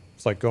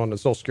 it's like going to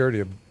Social Security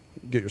to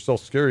get your Social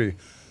Security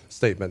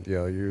statement.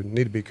 You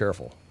need to be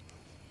careful.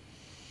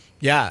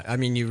 Yeah, I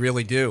mean, you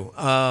really do.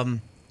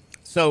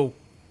 So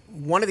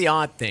one of the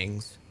odd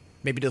things,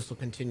 maybe this will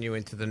continue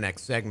into the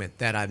next segment,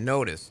 that I've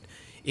noticed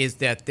is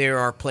that there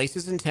are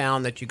places in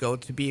town that you go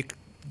to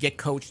get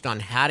coached on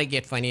how to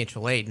get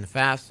financial aid in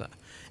FAFSA.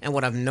 And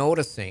what I'm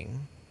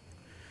noticing,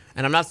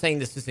 and I'm not saying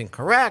this is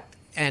incorrect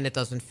and it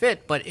doesn't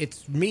fit, but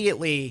it's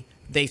immediately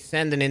they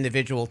send an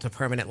individual to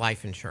permanent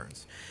life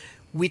insurance.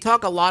 We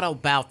talk a lot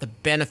about the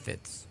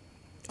benefits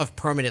of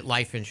permanent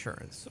life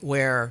insurance,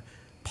 where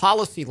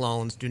policy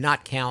loans do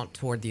not count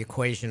toward the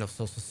equation of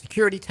Social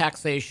Security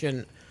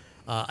taxation,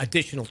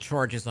 additional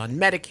charges on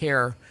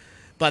Medicare,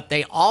 but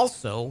they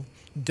also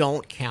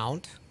don't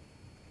count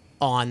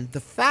on the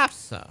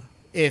FAFSA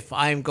if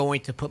I'm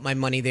going to put my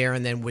money there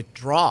and then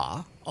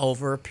withdraw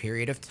over a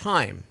period of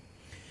time.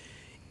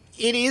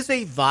 It is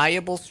a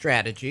viable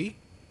strategy.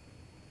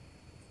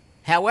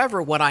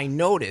 However, what I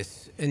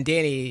notice, and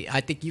Danny, I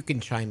think you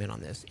can chime in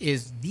on this,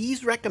 is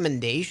these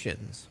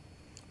recommendations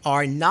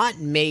are not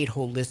made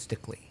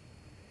holistically.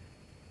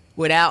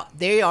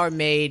 They are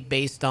made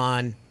based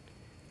on,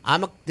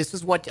 this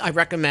is what I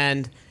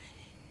recommend.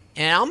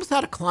 And I almost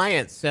had a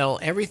client sell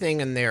everything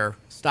in their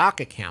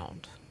stock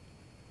account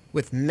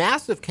with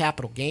massive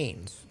capital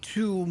gains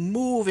to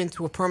move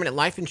into a permanent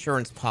life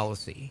insurance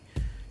policy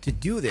to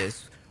do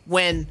this,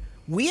 when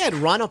we had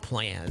run a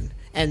plan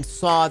and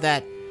saw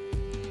that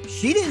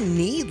she didn't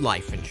need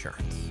life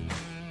insurance,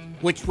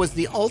 which was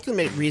the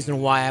ultimate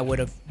reason why I would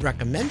have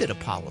recommended a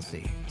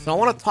policy. So I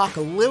want to talk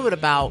a little bit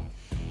about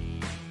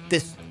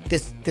this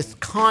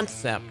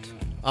concept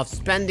of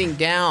spending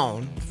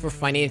down for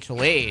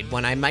financial aid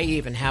when I might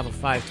even have a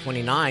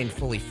 529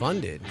 fully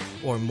funded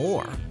or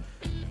more.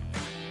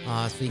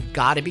 So you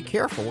got to be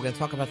careful. We're going to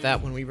talk about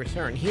that when we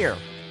return here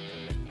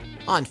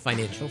on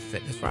Financial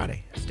Fitness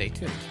Friday. Stay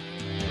tuned.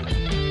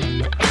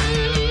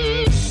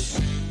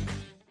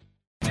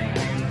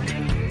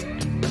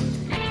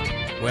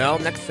 Well,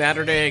 next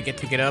Saturday I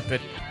get up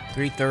at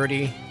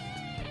 3:30,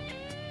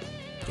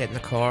 get in the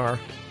car,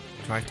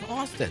 drive to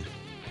Austin,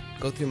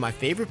 go through my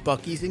favorite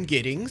Buc-ee's in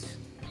Giddings,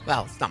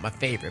 Well, it's not my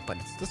favorite, but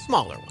it's the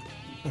smaller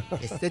one.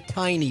 It's the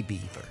tiny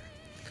beaver.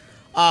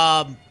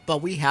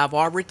 But we have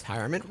our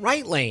retirement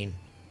right lane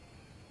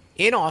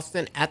in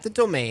Austin at the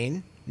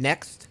Domain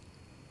next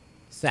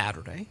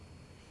Saturday.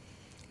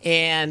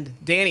 And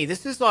Danny,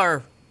 this is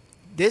our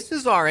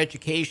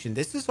education.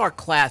 This is our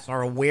class,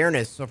 our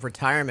awareness of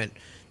retirement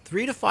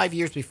 3 to 5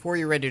 years before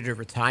you're ready to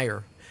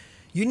retire.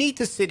 You need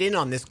to sit in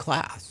on this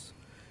class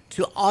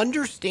to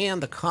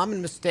understand the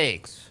common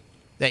mistakes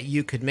that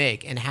you could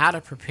make and how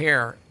to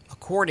prepare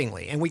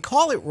accordingly. And we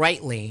call it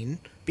right lane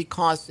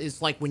because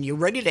it's like when you're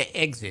ready to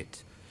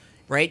exit,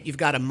 right? You've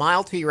got a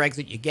mile to your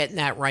exit, you get in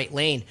that right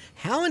lane.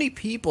 How many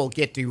people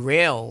get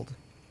derailed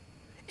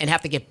and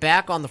have to get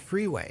back on the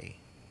freeway?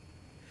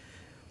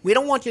 We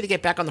don't want you to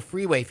get back on the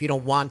freeway if you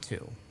don't want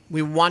to.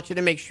 We want you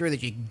to make sure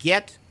that you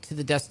get to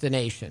the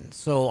destination.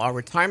 So our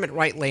retirement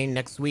right lane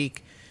next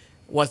week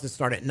was to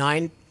start at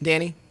 9,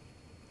 Danny?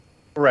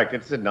 Correct.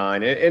 It's at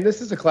 9. And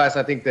this is a class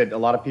I think that a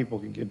lot of people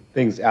can get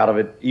things out of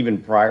it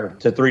even prior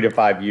to 3 to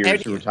 5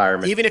 years to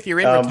retirement. Even if you're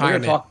in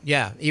retirement.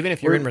 Even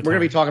if you're in retirement. We're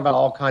going to be talking about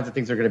all kinds of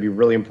things that are going to be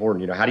really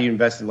important. How do you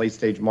invest in late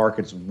stage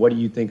markets? What do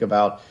you think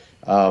about,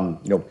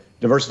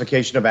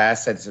 diversification of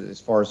assets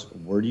as far as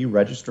where do you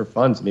register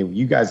funds? I mean,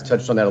 you guys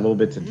touched on that a little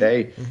bit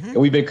today. And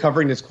we've been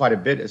covering this quite a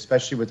bit,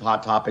 especially with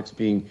hot topics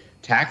being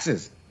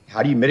taxes.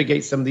 How do you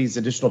mitigate some of these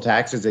additional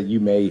taxes that you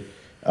may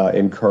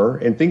incur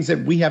and things that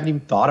we haven't even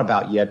thought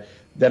about yet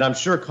that I'm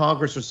sure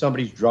Congress or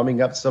somebody's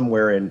drumming up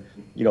somewhere in,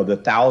 the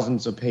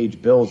thousands of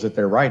page bills that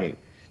they're writing.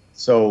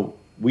 So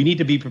we need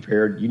to be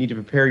prepared. You need to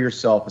prepare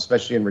yourself,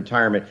 especially in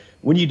retirement.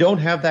 When you don't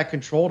have that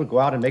control to go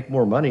out and make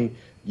more money,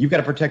 you've got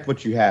to protect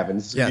what you have. And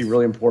this is going to be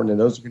really important. And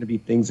those are going to be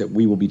things that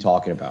we will be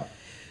talking about.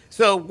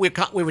 So we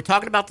were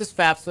talking about this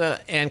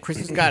FAFSA, and Chris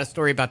has got a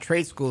story about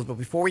trade schools. But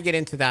before we get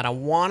into that, I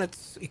want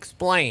to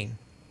explain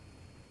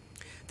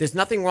there's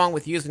nothing wrong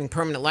with using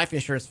permanent life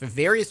insurance for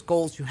various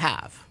goals you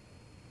have.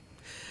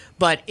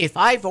 But if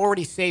I've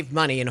already saved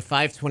money in a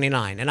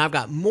 529 and I've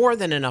got more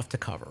than enough to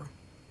cover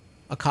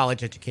a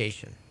college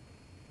education,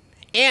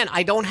 and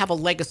I don't have a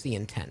legacy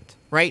intent,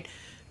 right?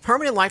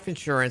 Permanent life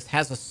insurance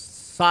has a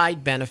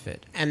side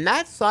benefit, and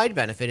that side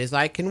benefit is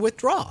I can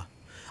withdraw.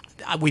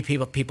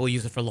 People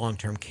use it for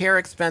long-term care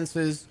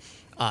expenses,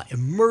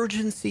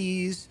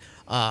 emergencies,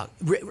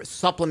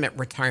 supplement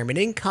retirement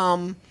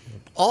income,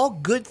 all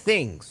good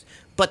things.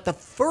 But the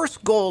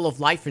first goal of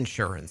life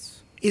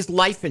insurance is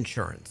life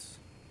insurance.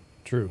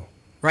 True.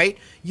 Right?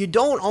 You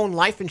don't own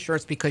life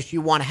insurance because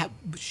you want to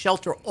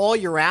shelter all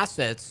your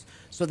assets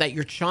so that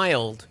your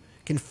child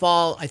can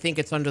fall, I think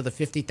it's under the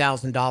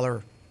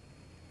 $50,000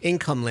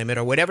 income limit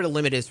or whatever the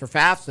limit is for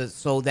FAFSA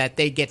so that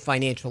they get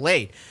financial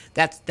aid.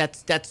 That's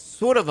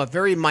sort of a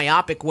very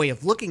myopic way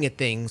of looking at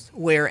things,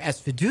 where as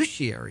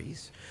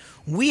fiduciaries,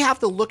 we have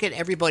to look at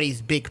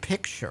everybody's big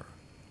picture.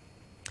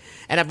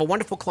 And I have a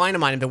wonderful client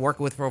of mine I've been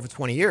working with for over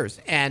 20 years.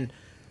 And,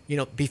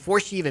 before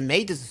she even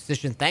made this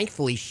decision,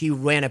 thankfully, she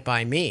ran it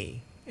by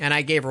me. And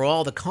I gave her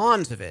all the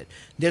cons of it.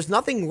 There's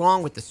nothing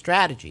wrong with the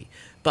strategy.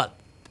 But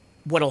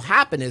what will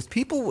happen is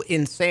people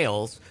in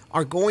sales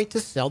are going to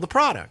sell the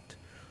product.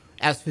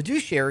 As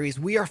fiduciaries,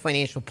 we are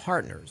financial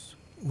partners.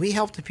 We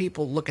help the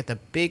people look at the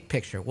big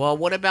picture. Well,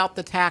 what about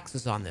the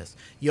taxes on this?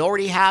 You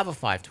already have a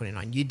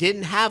 529. You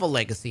didn't have a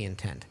legacy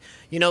intent.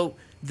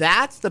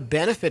 That's the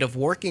benefit of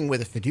working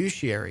with a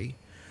fiduciary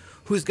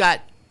who's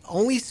got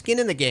only skin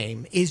in the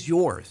game is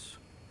yours.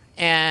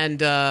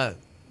 And,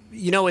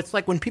 it's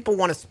like when people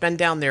want to spend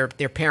down their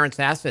parents'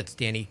 assets,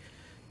 Danny,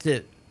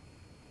 to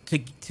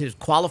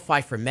qualify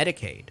for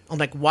Medicaid. I'm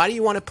like, why do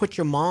you want to put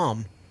your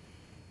mom,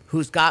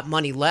 who's got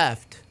money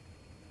left,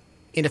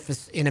 in a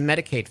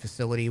Medicaid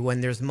facility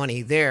when there's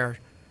money there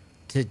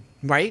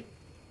right?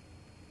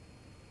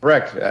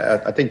 Correct.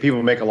 I think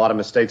people make a lot of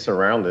mistakes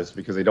around this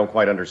because they don't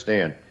quite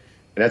understand.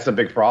 And that's a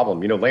big problem.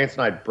 Lance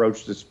and I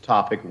broached this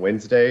topic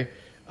Wednesday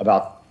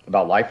about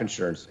life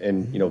insurance.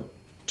 And,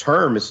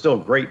 term is still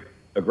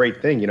a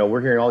great thing.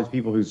 We're hearing all these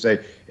people who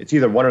say it's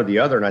either one or the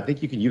other. And I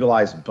think you can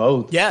utilize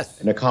both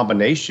in a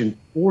combination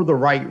for the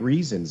right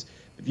reasons.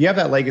 If you have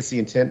that legacy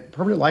intent,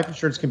 permanent life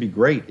insurance can be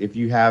great. If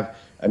you have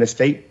an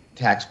estate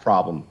tax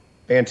problem,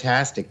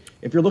 fantastic.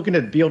 If you're looking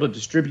to be able to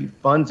distribute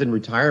funds in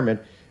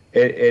retirement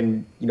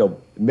and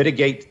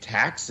mitigate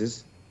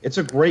taxes, it's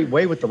a great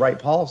way with the right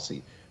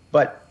policy.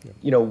 But,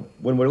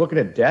 when we're looking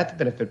at death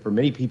benefit for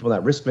many people,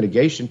 that risk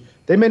mitigation,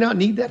 they may not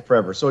need that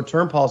forever. So a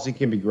term policy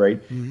can be great.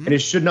 And it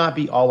should not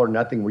be all or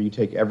nothing where you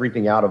take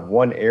everything out of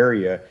one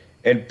area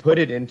and put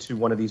it into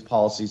one of these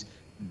policies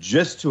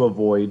just to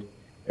avoid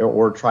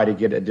or try to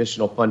get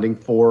additional funding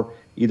for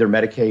either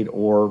Medicaid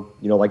or,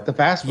 like the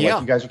FAFSA,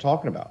 like you guys are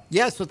talking about.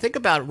 Yeah, so think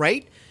about it,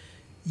 right?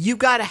 You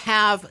got to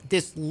have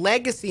this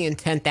legacy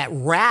intent that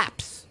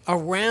wraps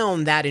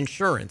around that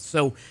insurance.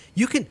 So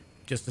you can,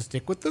 just to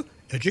stick with the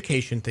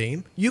education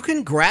theme, you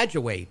can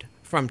graduate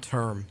from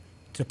term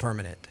to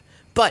permanent.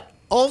 But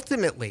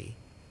ultimately,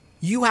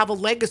 you have a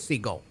legacy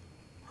goal.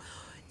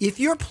 if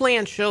your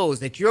plan shows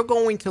that you're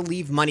going to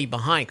leave money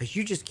behind because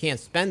you just can't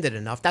spend it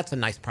enough, that's a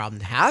nice problem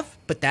to have.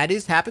 But that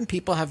is happen.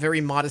 People have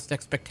very modest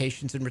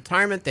expectations in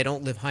retirement. They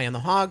don't live high on the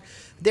hog.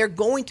 They're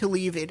going to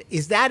leave it.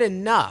 Is that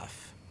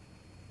enough?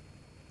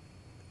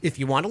 If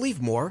you want to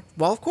leave more,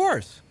 well, of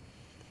course,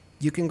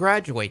 you can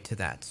graduate to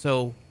that.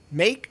 So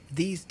make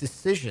these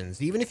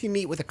decisions. Even if you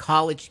meet with a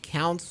college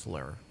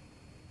counselor,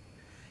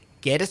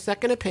 get a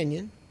second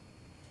opinion.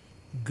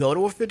 Go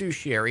to a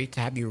fiduciary to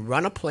have you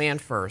run a plan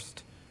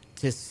first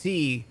to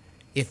see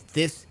if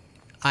this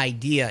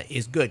idea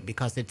is good,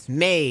 because it's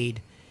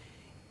made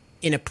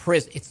in a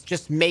prison. It's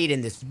just made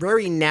in this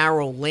very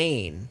narrow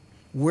lane.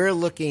 We're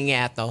looking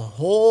at the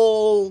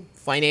whole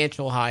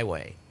financial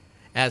highway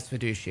as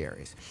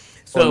fiduciaries.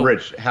 So, well,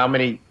 Rich, how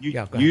many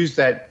you use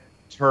that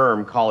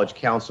term college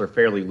counselor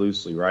fairly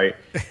loosely, right?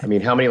 I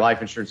mean, how many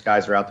life insurance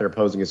guys are out there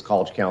posing as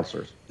college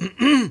counselors?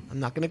 I'm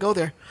not going to go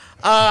there.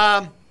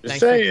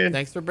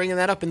 Thanks for bringing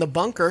that up in the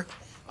bunker,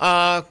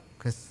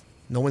 because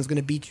no one's going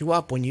to beat you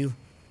up when you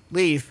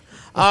leave.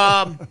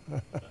 So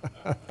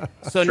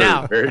true,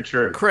 now, very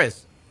true,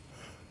 Chris.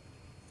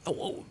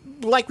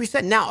 Like we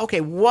said, now, okay,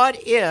 what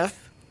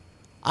if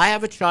I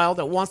have a child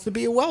that wants to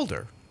be a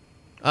welder?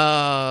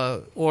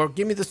 Or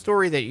give me the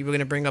story that you were going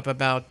to bring up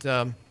about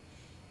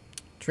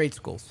trade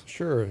schools.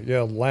 Sure.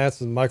 Yeah,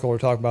 Lance and Michael were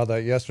talking about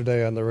that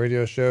yesterday on the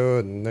radio show,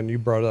 and then you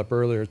brought it up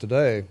earlier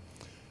today.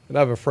 And I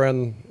have a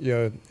friend,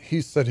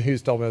 he's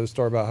told me the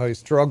story about how he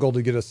struggled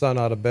to get his son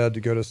out of bed to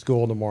go to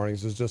school in the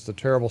mornings. It was just a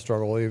terrible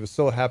struggle. He was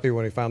so happy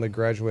when he finally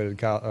graduated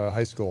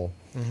high school.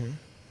 Mm-hmm.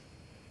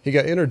 He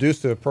got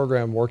introduced to a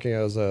program working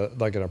as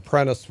an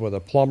apprentice with a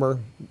plumber.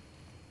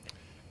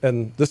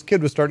 And this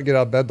kid was starting to get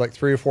out of bed like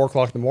 3 or 4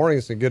 o'clock in the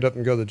mornings and get up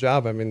and go to the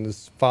job. I mean,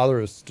 his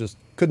father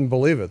couldn't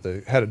believe it.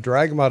 They had to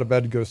drag him out of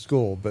bed to go to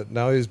school, but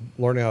now he's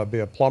learning how to be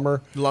a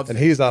plumber.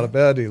 He's out of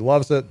bed. He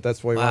loves it.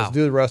 That's what he wants to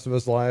do the rest of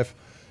his life.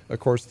 Of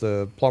course,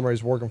 the plumber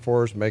he's working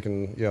for is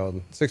making,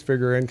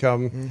 6-figure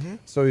income. Mm-hmm.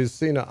 So he's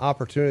seen an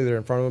opportunity there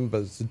in front of him,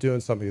 but it's doing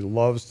something he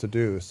loves to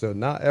do. So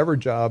not every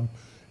job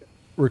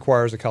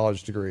requires a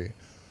college degree.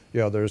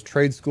 There's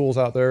trade schools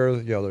out there,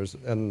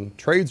 and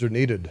trades are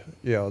needed,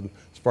 as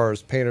far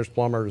as painters,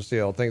 plumbers,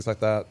 things like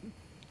that.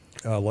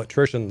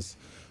 Electricians,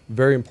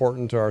 very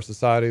important to our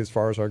society as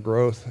far as our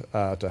growth,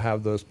 to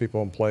have those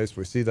people in place.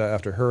 We see that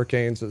after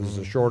hurricanes, there's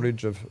a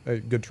shortage of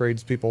good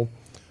tradespeople.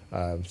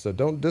 So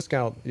don't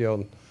discount,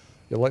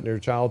 you're letting your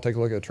child take a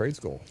look at a trade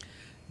school.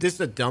 This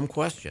is a dumb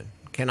question.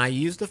 Can I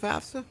use the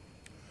FAFSA?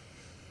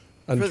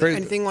 For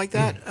anything like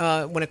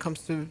that when it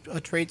comes to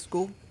a trade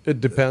school? It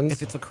depends.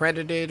 If it's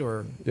accredited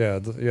or... Yeah,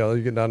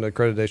 you get down to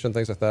accreditation,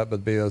 things like that,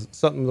 but it'd be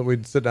something that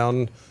we'd sit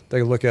down,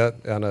 take a look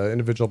at on an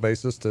individual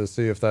basis to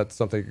see if that's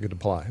something you could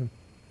apply.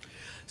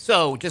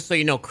 So, just so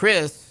you know,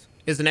 Chris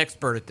is an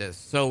expert at this.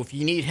 So if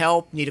you need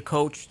help, need a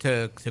coach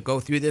to go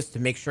through this to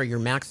make sure you're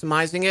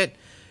maximizing it,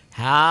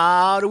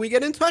 how do we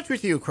get in touch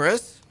with you,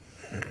 Chris?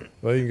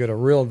 Well, you can go to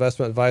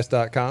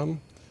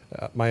realinvestmentadvice.com.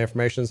 My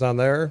information's on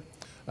there.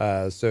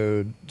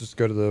 So just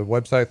go to the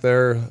website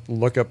there,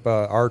 look up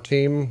our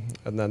team,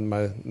 and then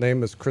my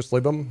name is Chris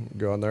Liebem.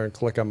 Go on there and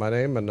click on my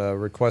name and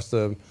request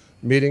a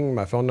meeting.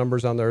 My phone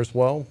number's on there as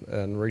well,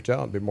 and reach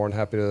out. I'd be more than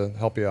happy to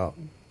help you out.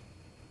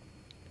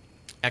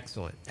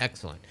 Excellent,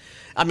 excellent.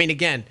 I mean,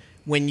 again,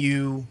 when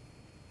you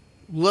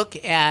look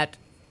at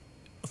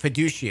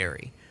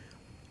fiduciary,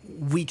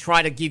 we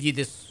try to give you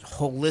this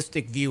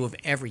holistic view of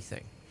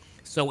everything.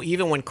 So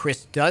even when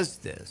Chris does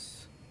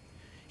this,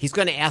 he's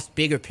going to ask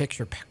bigger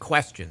picture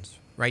questions,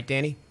 right,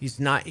 Danny? He's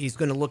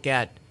going to look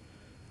at,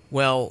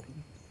 well,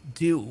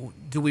 do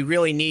you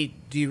really need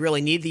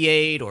the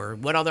aid, or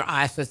what other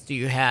assets do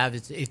you have?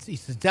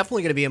 It's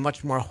definitely going to be a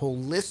much more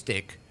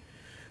holistic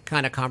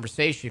kind of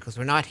conversation, because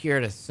we're not here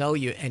to sell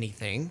you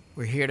anything.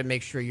 We're here to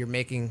make sure you're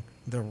making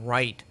the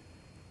right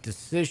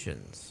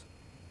decisions.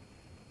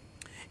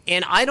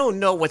 And I don't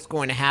know what's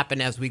going to happen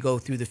as we go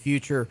through the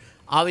future.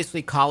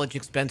 Obviously, college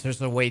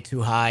expenses are way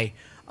too high.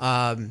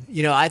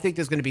 I think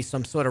there's going to be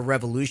some sort of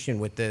revolution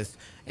with this,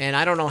 and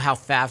I don't know how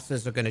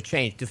FAFSAs are going to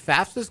change. Do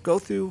FAFSAs go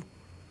through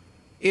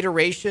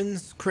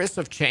iterations, Chris,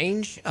 of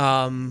change,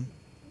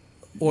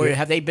 or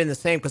have they been the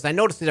same? Because I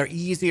noticed they're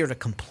easier to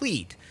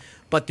complete,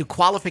 but do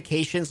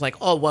qualifications like,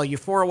 your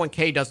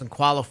 401k doesn't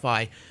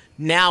qualify,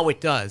 now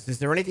it does. Is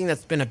there anything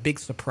that's been a big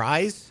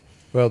surprise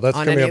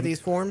on any of these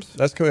forms?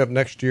 That's coming up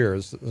next year.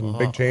 There's some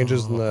big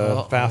changes in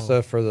the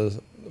FAFSA for the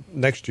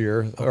next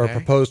year, or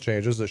proposed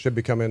changes that should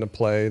be coming into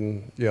play.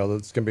 And,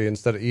 it's going to be,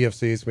 instead of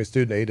EFC, it's going to be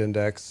student aid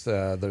index.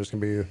 There's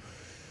going to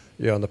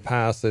be, in the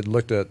past, they'd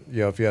looked at,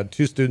 if you had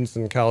 2 students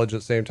in college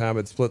at the same time,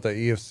 it'd split the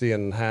EFC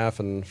in half.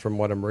 And from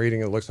what I'm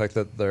reading, it looks like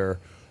that they're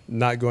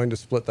not going to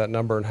split that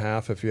number in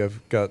half if you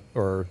have got,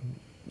 or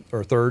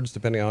thirds,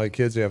 depending on how many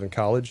kids you have in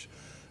college.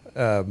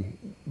 But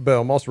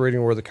I'm also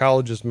reading where the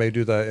colleges may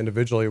do that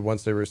individually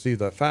once they receive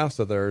that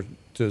FAFSA there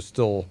to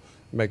still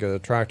make it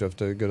attractive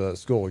to go to that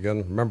school. Again,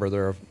 remember,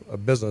 they're a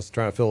business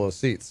trying to fill those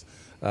seats.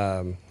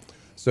 There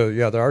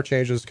are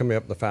changes coming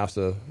up in the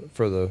FAFSA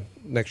for the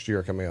next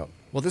year coming up.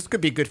 Well, this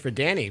could be good for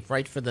Danny,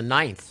 right, for the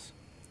 9th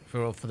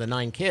for the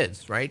 9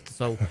 kids, right?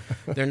 So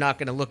they're not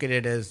going to look at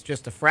it as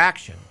just a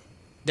fraction.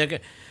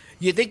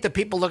 You think the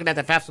people looking at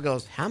the FAFSA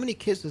goes, how many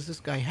kids does this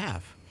guy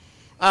have?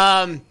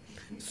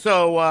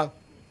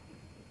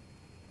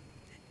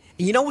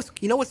 You know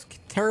what's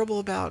terrible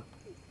about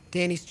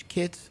Danny's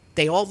kids?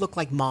 They all look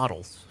like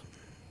models.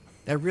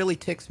 That really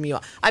ticks me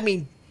off. I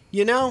mean,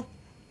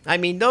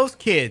 those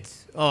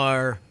kids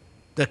are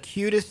the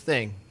cutest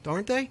thing,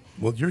 aren't they?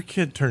 Well, your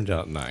kid turned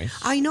out nice.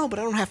 I know, but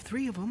I don't have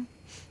 3 of them.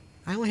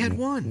 I only had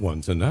 1.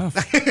 One's enough.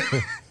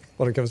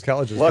 When it comes to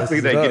colleges, Luckily,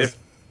 yes, they it get does. it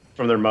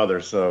from their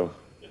mother, so.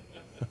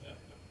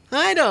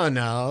 I don't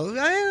know.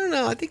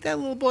 I think that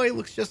little boy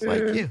looks just like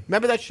you.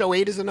 Remember that show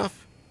 8 is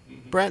Enough?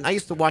 Brent, I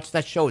used to watch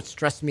that show. It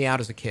stressed me out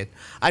as a kid.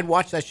 I'd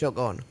watch that show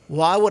going,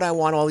 why would I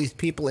want all these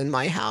people in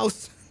my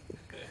house?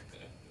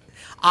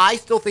 I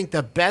still think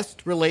the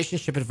best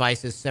relationship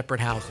advice is separate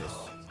houses.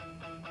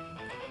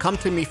 Come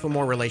to me for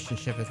more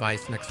relationship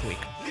advice next week.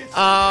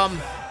 All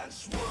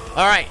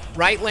right,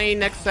 Right Lane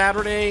next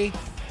Saturday,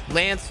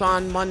 Lance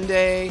on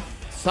Monday.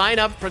 Sign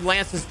up for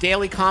Lance's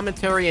daily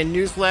commentary and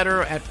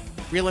newsletter at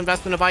Real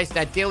Investment Advice.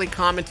 That daily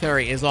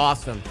commentary is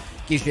awesome.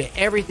 Gives you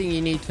everything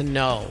you need to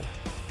know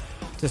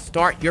to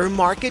start your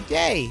market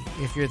day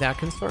if you're that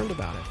concerned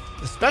about it.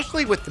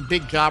 Especially with the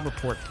big job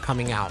report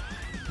coming out.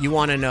 You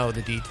want to know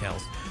the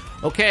details.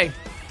 Okay.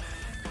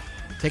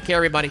 Take care,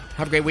 everybody.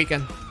 Have a great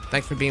weekend.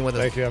 Thanks for being with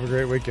us. Thank you. Have a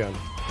great weekend.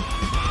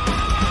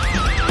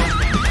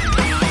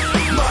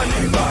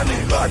 Money,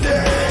 money,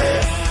 money,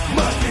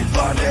 must be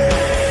funny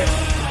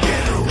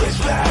in a rich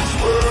man's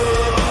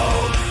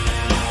world.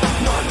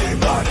 Money,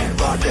 money,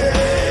 money,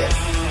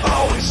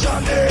 always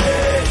sunny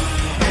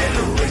in a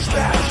rich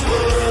man's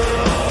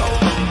world.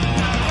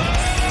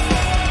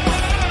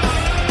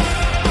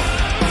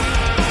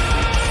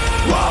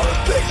 While the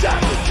things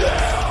happen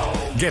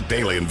down. Get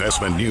daily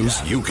investment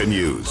news you can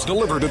use,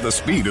 delivered at the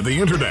speed of the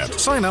internet.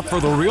 Sign up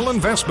for the Real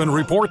Investment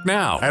Report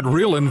now at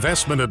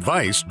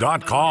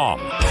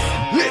realinvestmentadvice.com.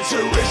 It's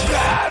a rich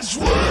man's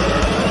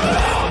world.